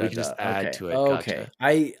can just add to it. Okay.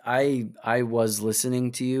 Gotcha. I was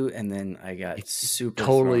listening to you, and then I got super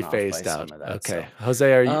totally thrown phased off by out. some of that, Okay. so.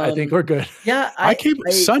 Jose, are you, I think we're good. Yeah.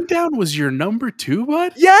 Sundown was your number 2,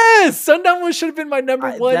 bud? Yes! Sundown should have been my number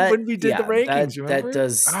 1 when we did the rankings, remember?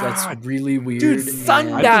 That's really really weird. Dude, and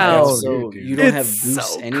Sundown. Also, Dude. you don't have It's Goose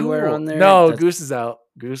so anywhere cool. on there. No, That's- Goose is out.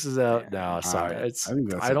 Goose is out. Yeah. No, sorry. I think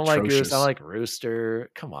that's I don't like Goose. I atrocious. like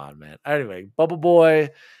Rooster. Come on, man. Anyway, Bubble Boy,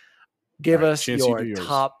 give All right, us Chance, you your do yours.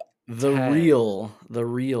 top the 10.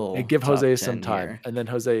 real. And give top Jose 10 some time. here. And then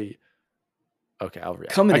Jose. Okay, I'll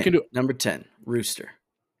react. Coming I in can do- number 10, Rooster.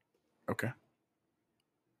 Okay.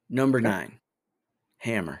 Number Okay. 9,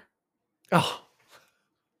 Hammer. Oh,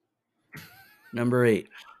 Number 8,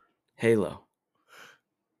 Halo.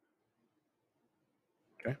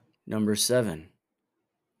 Okay. Number 7,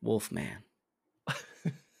 Wolfman.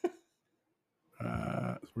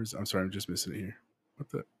 I'm sorry, I'm just missing it here. What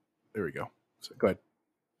the? There we go. So, go ahead.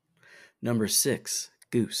 Number 6,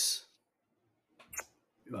 Goose.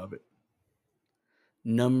 Love it.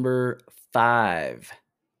 Number 5,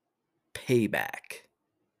 Payback.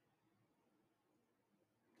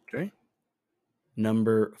 Okay.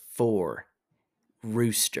 Number 4,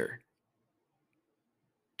 Rooster.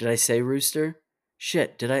 Did I say Rooster?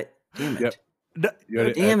 Shit, did I? Damn it. Yep. You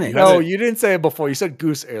had Damn it. you had no, you didn't say it before. You said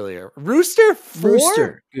Goose earlier. Rooster 4?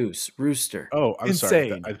 Rooster. Goose. Rooster. Oh, I'm sorry.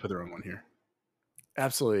 Insane. I put the wrong one here.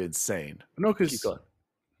 Absolutely insane. No, Keep because going.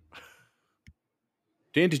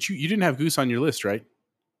 Dan, you didn't have Goose on your list, right?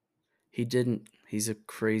 He didn't. He's a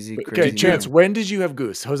crazy, Okay, crazy Okay, Chance, man. when did you have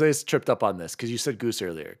Goose? Jose's tripped up on this because you said Goose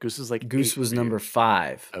earlier. Goose was like Goose 8 was for you. number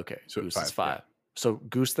 5. Okay, So Goose 5, is yeah. 5. So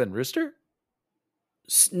Goose then Rooster?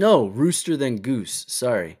 No, Rooster then Goose.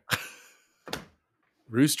 Sorry.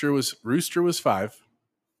 Rooster was 5,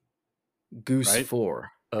 Goose Right?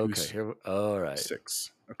 4. Okay, Goose. here. All right.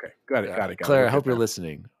 6. Okay, got it. Yeah. Got it. Claire, We're I hope good you're now.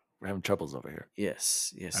 listening. We're having troubles over here.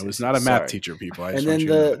 Yes. I Yes. was yes, not a yes, math sorry. teacher, people. I And just then want you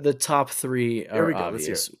to know that. the top 3 Here are we go, let's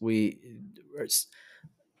hear obvious.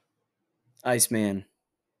 Iceman,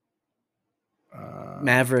 Uh,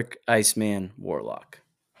 Maverick, Iceman, Warlock.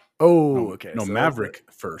 Oh, no, okay. No, so Maverick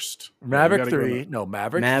first. Maverick Yeah, we gotta go 3. to- No,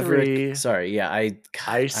 Maverick, Maverick. 3. Sorry, yeah, I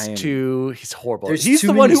Ice am- 2. He's horrible. There's He's too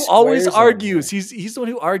the one many who always squares on argues. here. He's the one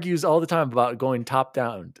who argues all the time about going top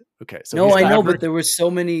down. Okay, so No, he's I know, Maverick, but there were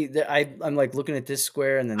so many that I'm like looking at this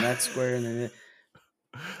square and then that square and then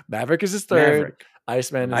Maverick is his 3rd. Maverick,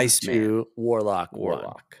 Iceman is his Iceman. 2. Warlock 1.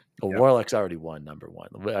 Warlock. Oh, Yep. Warlock's already won number 1.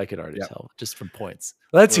 I could already Yep. tell just from points.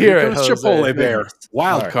 Let's Well, hear here it, comes Jose. Chipotle Bear.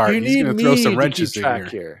 Wild All right. card. You He's need going to me throw some to wrenches keep in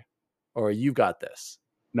track here. here, or you got this.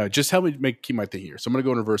 No, just help me keep my thing here. So I'm going to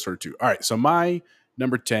go in reverse order too. All right. So my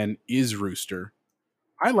number 10 is Rooster.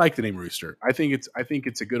 I like the name Rooster. I think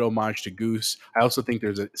it's a good homage to Goose. I also think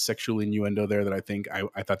there's a sexual innuendo there that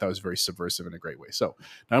I thought that was very subversive in a great way. So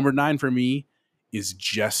number 9 for me is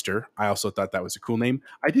Jester. I also thought that was a cool name.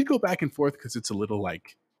 I did go back and forth because it's a little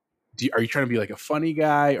like, are you trying to be like a funny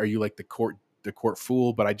guy? Are you like the court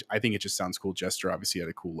fool? But I think it just sounds cool. Jester obviously had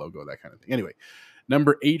a cool logo, that kind of thing. Anyway,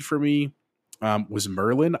 number 8 for me was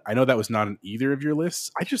Merlin. I know that was not on either of your lists.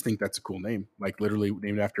 I just think that's a cool name, like literally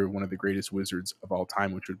named after one of the greatest wizards of all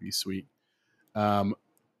time, which would be sweet.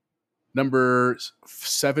 Number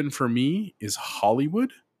 7 for me is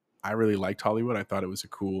Hollywood. I really liked Hollywood. I thought it was a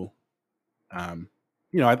cool, I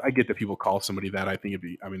get that people call somebody that. I think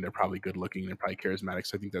they're probably good looking. They're probably charismatic.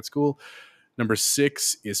 So I think that's cool. Number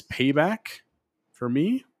 6 is Payback for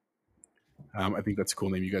me. I think that's a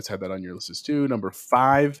cool name. You guys had that on your lists too. Number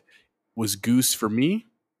 5 was Goose for me.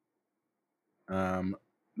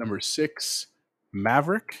 Number 6,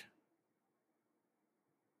 Maverick.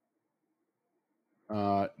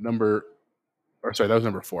 That was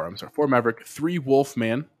number 4. I'm sorry. 4, Maverick. 3,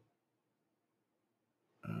 Wolfman.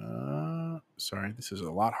 Sorry, this is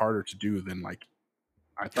a lot harder to do than like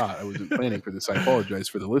I thought. I wasn't planning for this. I apologize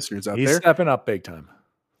for the listeners out He's there. stepping up big time.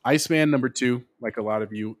 Iceman, number 2, like a lot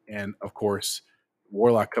of you. And of course,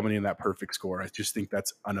 Warlock coming in that perfect score. I just think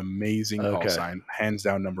that's an amazing call Okay. sign. Hands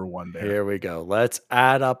down, number 1 there. Here we go. Let's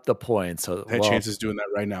add up the points. So, That Chance is doing that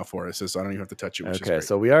right now for us, so I don't even have to touch it, which is okay, great.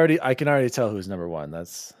 so I can already tell who's number 1.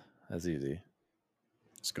 That's easy.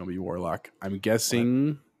 It's going to be Warlock. I'm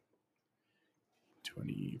guessing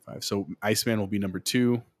 25. So Iceman will be number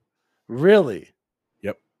 2. Really?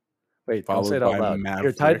 Yep. Wait, don't Followed say it out by loud. Here,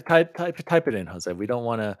 Maverick. type it in, Jose. We don't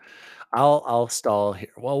want to. I'll stall here.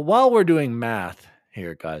 Well, while we're doing math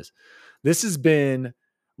here, guys, this has been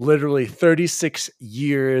literally 36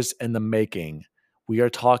 years in the making. We are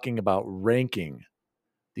talking about ranking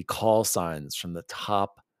the call signs from the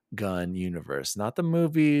Top Gun universe, not the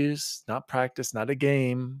movies, not practice, not a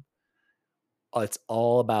game. It's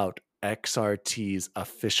all about XRT's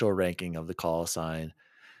official ranking of the call sign.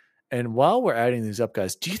 And while we're adding these up,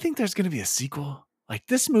 guys, do you think there's going to be a sequel? Like,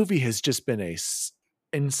 this movie has just been a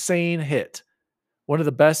insane hit. One of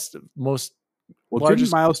the best, most Well,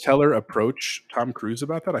 largest. didn't Miles Teller approach Tom Cruise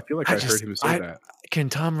about that? I feel like I heard him say that. Can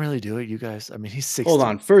Tom really do it, you guys? I mean, he's 60. Hold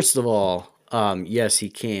on. First of all, yes, he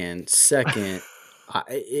can. Second,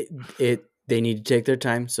 they need to take their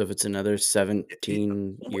time. So if it's another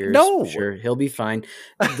 17 years, No. sure, he'll be fine.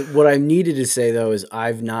 What I needed to say, though, is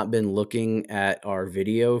I've not been looking at our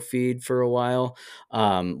video feed for a while.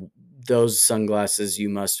 Those sunglasses you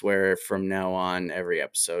must wear from now on every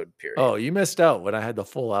episode, period. Oh, you missed out when I had the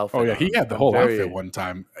full outfit. Oh, yeah, he had the whole outfit one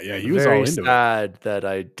time. Yeah, he was all into it. Very sad that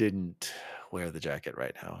I didn't wear the jacket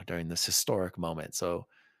right now during this historic moment. So,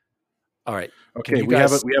 all right. Okay, we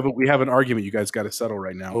have an argument you guys got to settle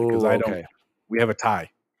right now because we have a tie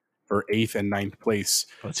for 8th and 9th place.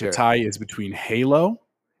 The tie is between Halo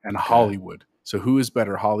and Hollywood. So who is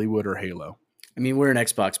better, Hollywood or Halo? I mean, we're an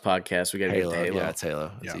Xbox podcast. We got to get Halo. Yeah, it's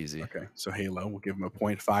Halo. It's easy. Okay, so Halo. We'll give him a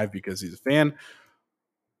 0.5 because he's a fan.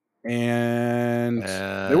 And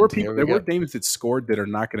there were names that scored that are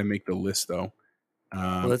not going to make the list, though.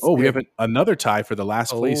 We have another tie for the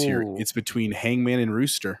last place here. It's between Hangman and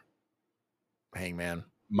Rooster. Hangman.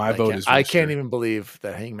 My vote is Rooster. I can't even believe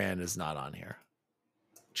that Hangman is not on here.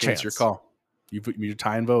 Chance your call. You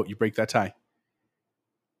tie and vote. You break that tie.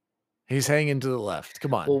 He's hanging to the left.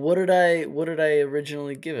 Come on. Well, what did I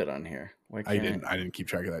originally give it on here? I didn't keep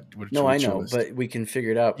track of that. No, I know, but we can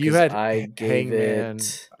figure it out. You had I gave Hangman.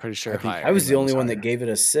 It. Pretty sure I was the only one that gave it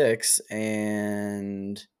a 6,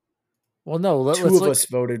 and two of us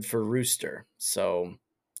voted for Rooster. So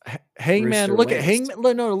Hangman. Rooster look wins. at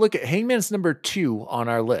Hangman. No, look at Hangman's number 2 on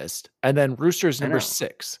our list, and then Rooster's number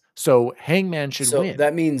 6. So Hangman should win.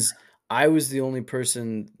 That means I was the only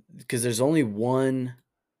person because there's only one.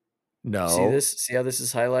 No. See this? See how this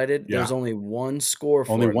is highlighted? Yeah. There's only one score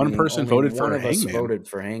for only it. One person voted for Hangman. One of us voted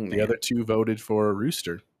for Hangman. The other 2 voted for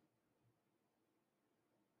Rooster.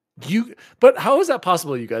 But how is that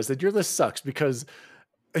possible, you guys? That your list sucks because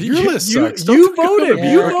your list sucks. You voted.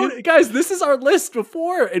 Yeah. You voted, guys. This is our list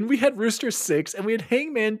before, and we had Rooster 6, and we had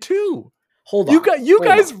Hangman 2. Hold on. You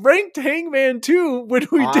guys ranked Hangman 2 when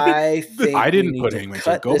we did. I didn't put Hangman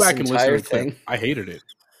 2. Go back and listen to the clip. I hated it.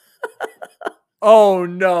 Oh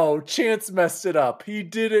no, Chance messed it up. He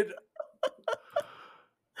did it.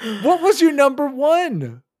 What was your number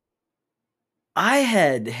 1? I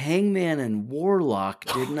had Hangman and Warlock,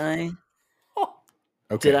 didn't I?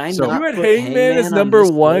 Okay. Did I so not you had put Hangman as number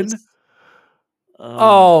 1?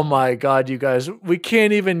 Oh my god, you guys. We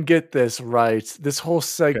can't even get this right. This whole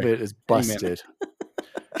segment is busted.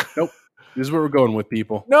 Nope. This is where we're going with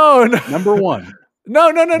people. No. Number 1.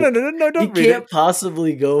 No, don't He can't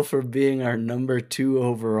possibly go for being our number 2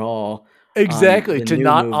 overall. Exactly, to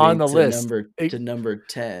not on the list. To number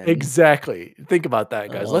 10. Exactly. Think about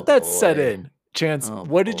that, guys. Let that set in. Chance,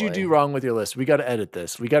 what did you do boy. wrong with your list? We got to edit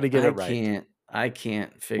this. We got to get it right. I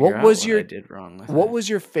can't figure out what I did wrong with What was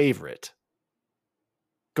your favorite?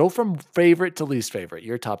 Go from favorite to least favorite.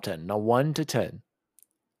 Your top 10. Now 1 to 10.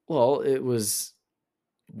 Well, it was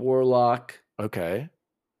Warlock. Okay.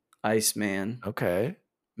 Iceman. Okay.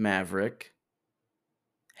 Maverick.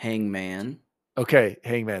 Hangman. Okay,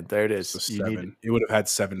 Hangman. There it is. So 7. It would have had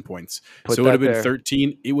 7 points. Put so it would have been there.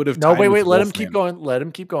 13. It would have. No, wait. Let Wolfman. him keep going. Let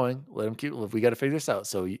him keep going. We got to figure this out.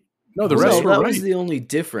 So no, the rest were that right. was the only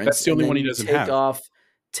difference. That's the only one he doesn't have.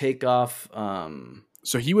 Take off.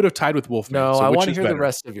 So he would have tied with Wolfman. No, so I want to hear the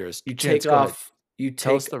rest of yours. You Chance, take off. You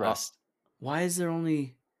tell take us the rest. Why is there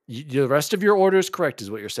only? The rest of your order is correct, is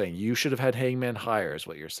what you're saying. You should have had Hangman higher, is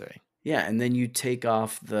what you're saying. Yeah, and then you take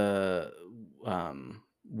off the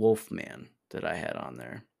Wolfman that I had on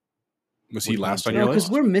there. Was he last on your list?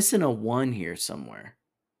 Because we're missing a 1 here somewhere.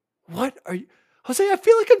 What are you, Jose? I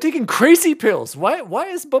feel like I'm taking crazy pills. Why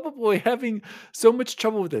is Bubble Boy having so much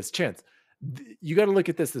trouble with this? Chance, you got to look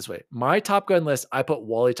at this way. My Top Gun list, I put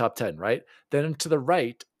Wally top 10, right? Then to the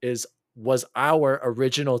right was our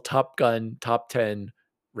original Top Gun top 10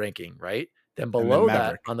 ranking, right? Then below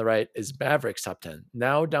that on the right is Maverick's top 10.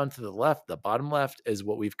 Now down to the left, the bottom left is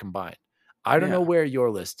what we've combined. I don't know where your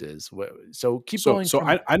list is. So keep going. So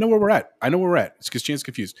I know where we're at. It's because Chan's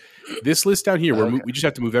confused. This list down here, we just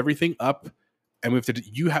have to move everything up, and we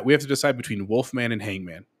have to decide between Wolfman and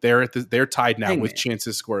Hangman. They're tied now with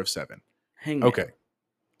Chance's score of 7. Hangman. Okay.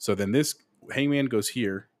 So then this Hangman goes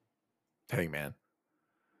here. Hangman.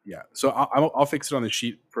 Yeah. So I'll fix it on the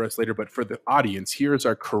sheet for us later. But for the audience, here is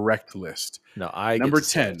our correct list. No, number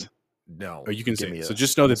 10. No. Oh, you can say it. So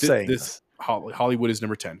just know that this Hollywood is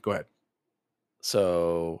number 10. Go ahead.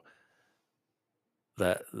 So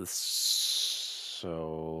this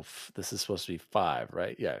is supposed to be 5,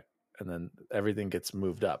 right? Yeah. And then everything gets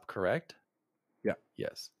moved up, correct? Yeah.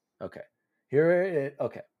 Yes. Okay.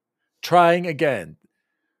 Okay. Trying again.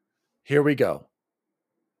 Here we go.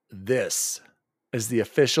 This is the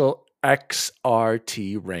official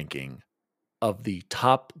XRT ranking of the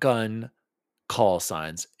Top Gun call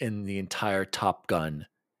signs in the entire Top Gun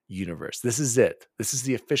universe. This is it. This is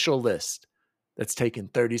the official list that's taken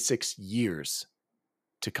 36 years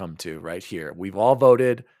to come to right here. We've all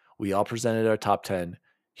voted. We all presented our top 10.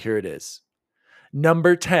 Here it is.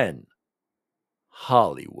 Number 10,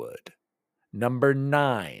 Hollywood. Number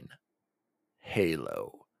 9,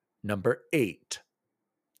 Halo. Number 8,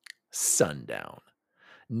 Sundown.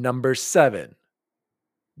 Number 7,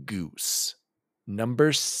 Goose.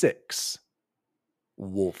 Number 6,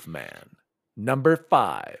 Wolfman. Number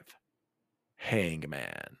 5,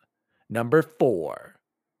 Hangman. Number 4,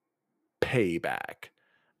 Payback.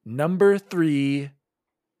 Number 3,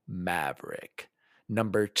 Maverick.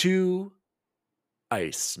 Number 2,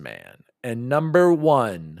 Iceman. And number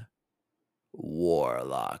 1,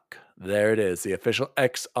 Warlock. There it is, the official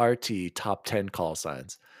XRT top 10 call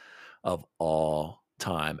signs of all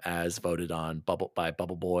time, as voted on by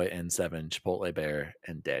Bubble Boy and 7, Chipotle Bear,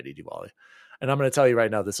 and Daddy Diwali. And I'm going to tell you right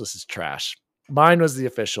now, this list is trash. Mine was the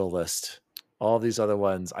official list. All these other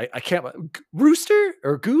ones, I can't. Rooster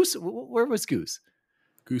or Goose? Where was Goose?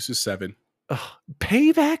 Goose is 7. Ugh,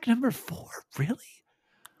 Payback number 4, really?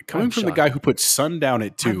 Coming I'm from shocked. the guy who put Sundown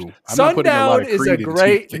at 2. I'm not putting a Sundown lot of is a creed into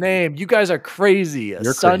great it. name. You guys are crazy. You're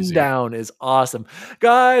crazy. Sundown is awesome.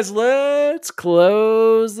 Guys, let's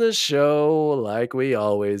close the show like we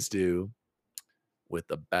always do with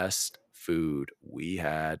the best food we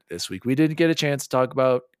had this week. We didn't get a chance to talk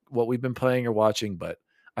about what we've been playing or watching, but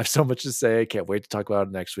I have so much to say. I can't wait to talk about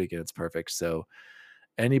it next week, and it's perfect. So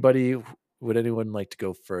would anyone like to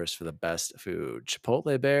go first for the best food?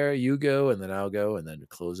 Chipotle Bear, you go, and then I'll go, and then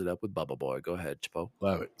close it up with Bubble Boy. Go ahead, Chipo.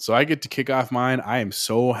 Love it. So I get to kick off mine. I am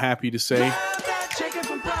so happy to say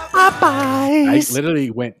Popeyes. I literally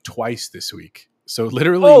went twice this week. So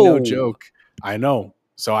literally no joke. I know.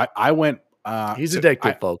 So I went. He's so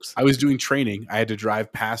addicted, folks. I was doing training. I had to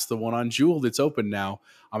drive past the one on Jewel that's open now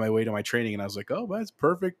on my way to my training. And I was like, oh, that's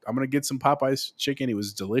perfect. I'm going to get some Popeyes chicken. It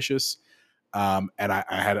was delicious. And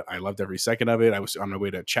I loved every second of it. I was on my way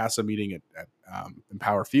to a CHASA meeting at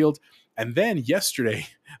Empower Field. And then yesterday,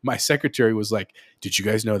 my secretary was like, did you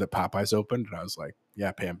guys know that Popeyes opened? And I was like,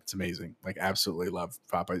 yeah, Pam, it's amazing. Like, absolutely love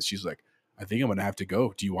Popeyes. She's like, I think I'm going to have to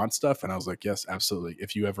go. Do you want stuff? And I was like, yes, absolutely.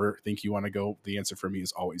 If you ever think you want to go, the answer for me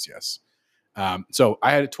is always yes. So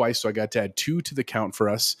I had it twice, so I got to add 2 to the count for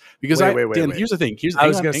us because Dan, here's the thing. I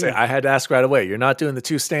was going to say, I had to ask right away. You're not doing the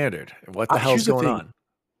 2 standard. What the hell's going on?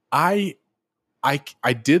 I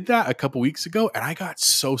did that a couple weeks ago and I got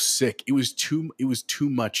so sick. It was too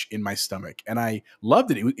much in my stomach and I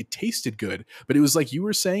loved it. It tasted good, but it was like you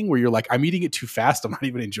were saying where you're like, I'm eating it too fast. I'm not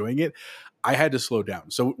even enjoying it. I had to slow down.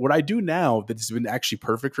 So what I do now that has been actually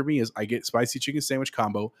perfect for me is I get spicy chicken sandwich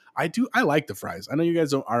combo. I like the fries. I know you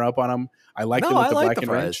guys are up on them. I like them with the black and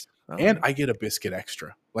ranch. And I get a biscuit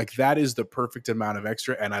extra. Like that is the perfect amount of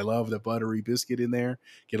extra. And I love the buttery biscuit in there.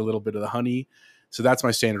 Get a little bit of the honey. So that's my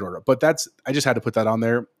standard order. But I just had to put that on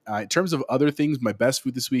there. In terms of other things, my best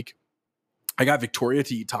food this week, I got Victoria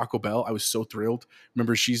to eat Taco Bell. I was so thrilled.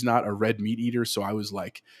 Remember, she's not a red meat eater. So I was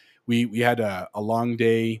like, we had a long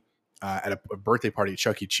day at a birthday party at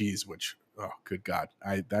Chuck E. Cheese, which, oh, good God.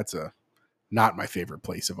 That's not my favorite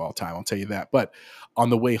place of all time. I'll tell you that. But on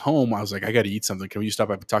the way home, I was like, I got to eat something. Can we stop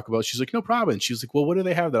at Taco Bell? She's like, no problem. And she was like, well, what do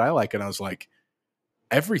they have that I like? And I was like,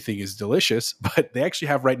 everything is delicious, but they actually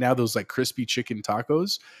have right now those like crispy chicken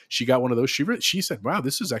tacos. She got one of those. She said, wow,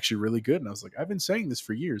 this is actually really good. And I was like, I've been saying this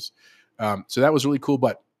for years. So that was really cool.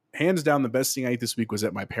 But hands down, the best thing I ate this week was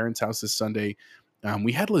at my parents' house this Sunday.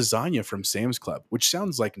 We had lasagna from Sam's Club, which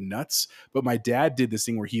sounds like nuts, but my dad did this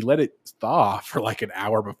thing where he let it thaw for like an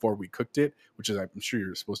hour before we cooked it, which is, I'm sure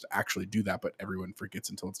you're supposed to actually do that, but everyone forgets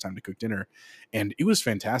until it's time to cook dinner. And it was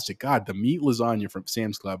fantastic. God, the meat lasagna from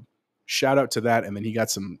Sam's Club, shout out to that. And then he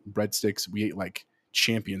got some breadsticks. We ate like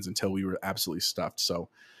champions until we were absolutely stuffed. So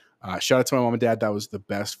shout out to my mom and dad. That was the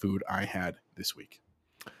best food I had this week.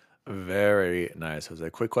 Very nice, Jose.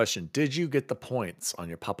 Quick question. Did you get the points on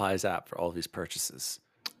your Popeyes app for all these purchases?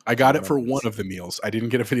 I got it for one of the meals. I didn't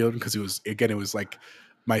get it for the other because it was like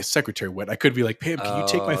my secretary went. I could be like, Pam, can you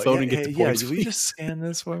take my phone and get the points? Will you just scan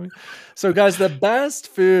this for me? So, guys, the best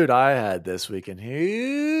food I had this week, and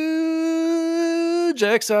huge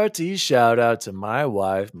XRT shout out to my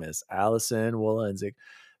wife, Miss Allison Wolenzik.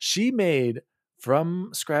 She made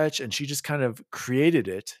from scratch, and she just kind of created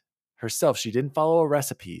it herself. She didn't follow a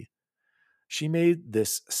recipe. She made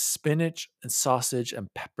this spinach and sausage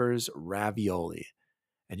and peppers ravioli.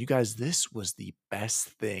 And you guys, this was the best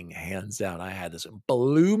thing, hands down. I had this. It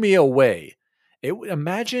blew me away.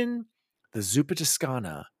 Imagine the Zuppa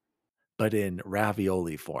Toscana but in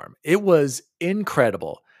ravioli form. It was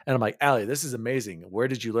incredible. And I'm like, Allie, this is amazing. Where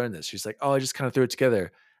did you learn this? She's like, oh, I just kind of threw it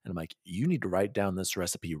together. And I'm like, you need to write down this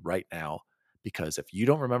recipe right now, because if you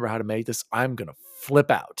don't remember how to make this, I'm going to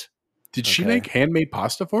flip out. Did she make handmade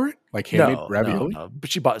pasta for it? Like handmade ravioli? No.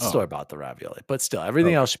 But she store-bought the ravioli. But still,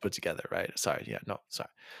 everything else she put together, right? Sorry.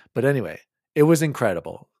 But anyway, it was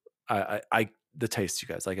incredible. The taste, you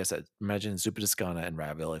guys, like I said, imagine zuppa toscana in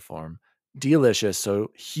ravioli form. Delicious. So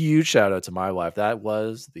huge shout out to my wife. That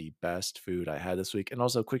was the best food I had this week. And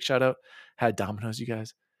also quick shout out, had Domino's, you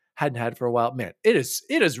guys. Hadn't had for a while. Man, it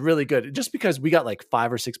is really good. Just because we got like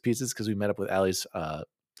 5 or 6 pieces because we met up with Allie's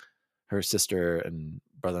her sister and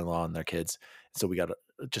brother-in-law and their kids. So we got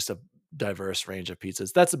just a diverse range of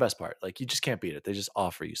pizzas. That's the best part. Like, you just can't beat it. They just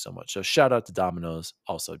offer you so much. So shout out to Domino's.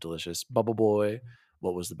 Also delicious. Bubble Boy,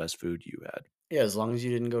 what was the best food you had? Yeah, as long as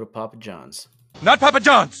you didn't go to Papa John's. Not Papa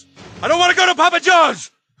John's. I don't want to go to Papa John's.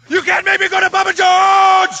 You can't make me go to Papa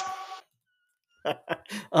John's.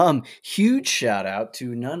 Huge shout out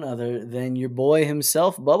to none other than your boy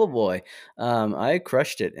himself, Bubble Boy. I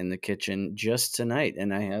crushed it in the kitchen just tonight,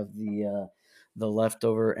 and I have the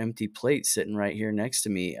leftover empty plate sitting right here next to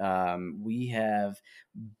me. We have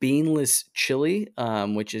beanless chili,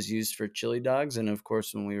 which is used for chili dogs. And of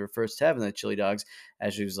course, when we were first having the chili dogs,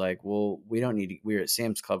 Ashley was like, well, we were at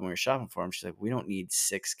Sam's Club and we were shopping for them. She's like, we don't need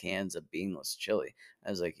 6 cans of beanless chili. I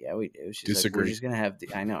was like, yeah, we do. She's Disagree. like, we're just going to have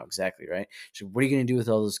I know, exactly, right? She's like, what are you going to do with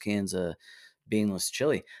all those cans of beanless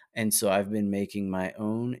chili? And so I've been making my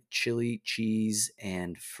own chili cheese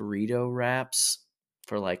and Frito wraps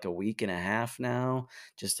for like a week and a half now.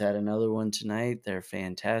 Just had another one tonight. They're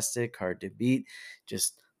fantastic, hard to beat.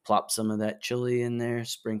 Just plop some of that chili in there,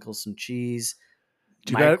 sprinkle some cheese.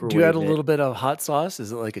 Do you add a little bit of hot sauce?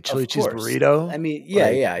 Is it like a chili cheese burrito? I mean,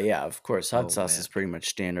 yeah. Of course, hot sauce is pretty much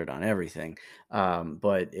standard on everything.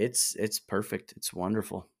 But it's perfect. It's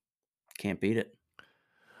wonderful. Can't beat it.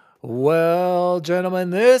 Well,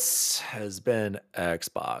 gentlemen, this has been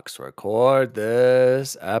Xbox Record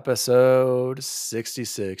This, episode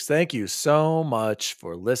 66. Thank you so much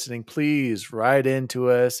for listening. Please write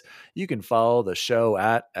into us. You can follow the show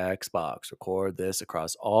at Xbox Record This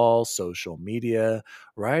across all social media.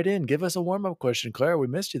 Write in. Give us a warm-up question. Claire, we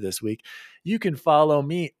missed you this week. You can follow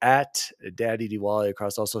me at Daddy Diwali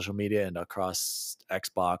across all social media and across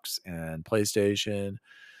Xbox and PlayStation.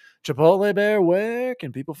 Chipotle Bear, where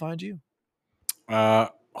can people find you?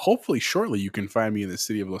 Hopefully shortly you can find me in the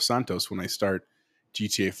city of Los Santos when I start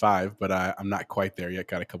GTA 5, but I'm not quite there yet.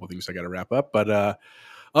 Got a couple things I got to wrap up. But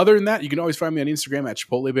other than that, you can always find me on Instagram at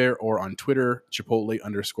Chipotle Bear or on Twitter,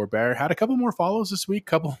 Chipotle_Bear. Had a couple more follows this week,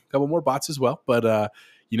 couple more bots as well. But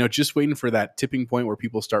just waiting for that tipping point where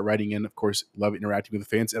people start writing in. Of course, love interacting with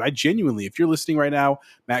the fans. And I genuinely, if you're listening right now,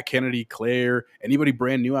 Matt Kennedy, Claire, anybody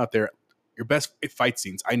brand new out there, your best fight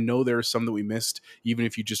scenes. I know there are some that we missed, even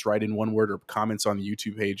if you just write in one word or comments on the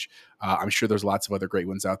YouTube page. I'm sure there's lots of other great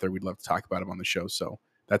ones out there. We'd love to talk about them on the show. So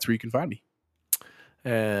that's where you can find me.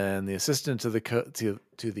 And the assistant to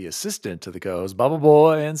the assistant to the co-host, Bubble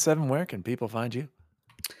Boy and 7, where can people find you?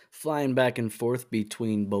 Flying back and forth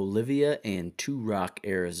between Bolivia and Two Rock,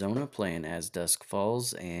 Arizona, playing As Dusk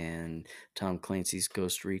Falls and Tom Clancy's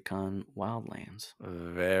Ghost Recon Wildlands.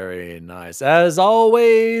 Very nice. As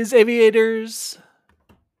always, aviators,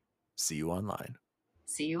 see you online.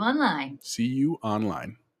 See you online. See you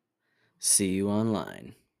online. See you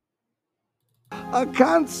online. I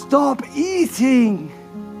can't stop eating.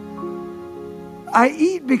 I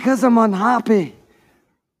eat because I'm unhappy.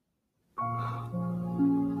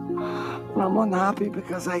 I'm unhappy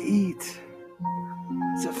because I eat.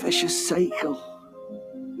 It's a vicious cycle.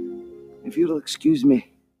 If you'll excuse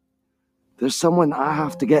me, there's someone I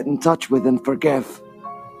have to get in touch with and forgive.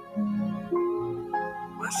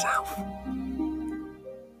 Myself.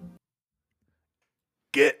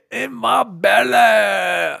 Get in my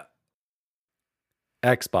belly.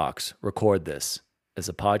 Xbox Record This is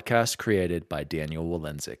a podcast created by Daniel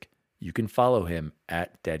Walenzik. You can follow him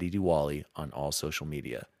at Daddy Diwali on all social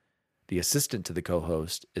media. The assistant to the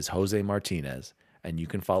co-host is Jose Martinez, and you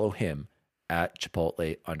can follow him at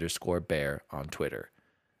Chipotle_Bear on Twitter.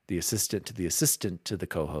 The assistant to the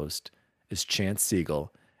co-host is Chance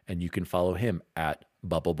Siegel, and you can follow him at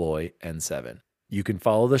BubbleBoyN7. You can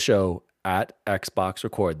follow the show at Xbox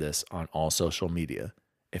Record This on all social media.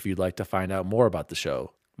 If you'd like to find out more about the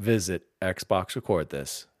show, visit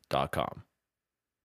xboxrecordthis.com.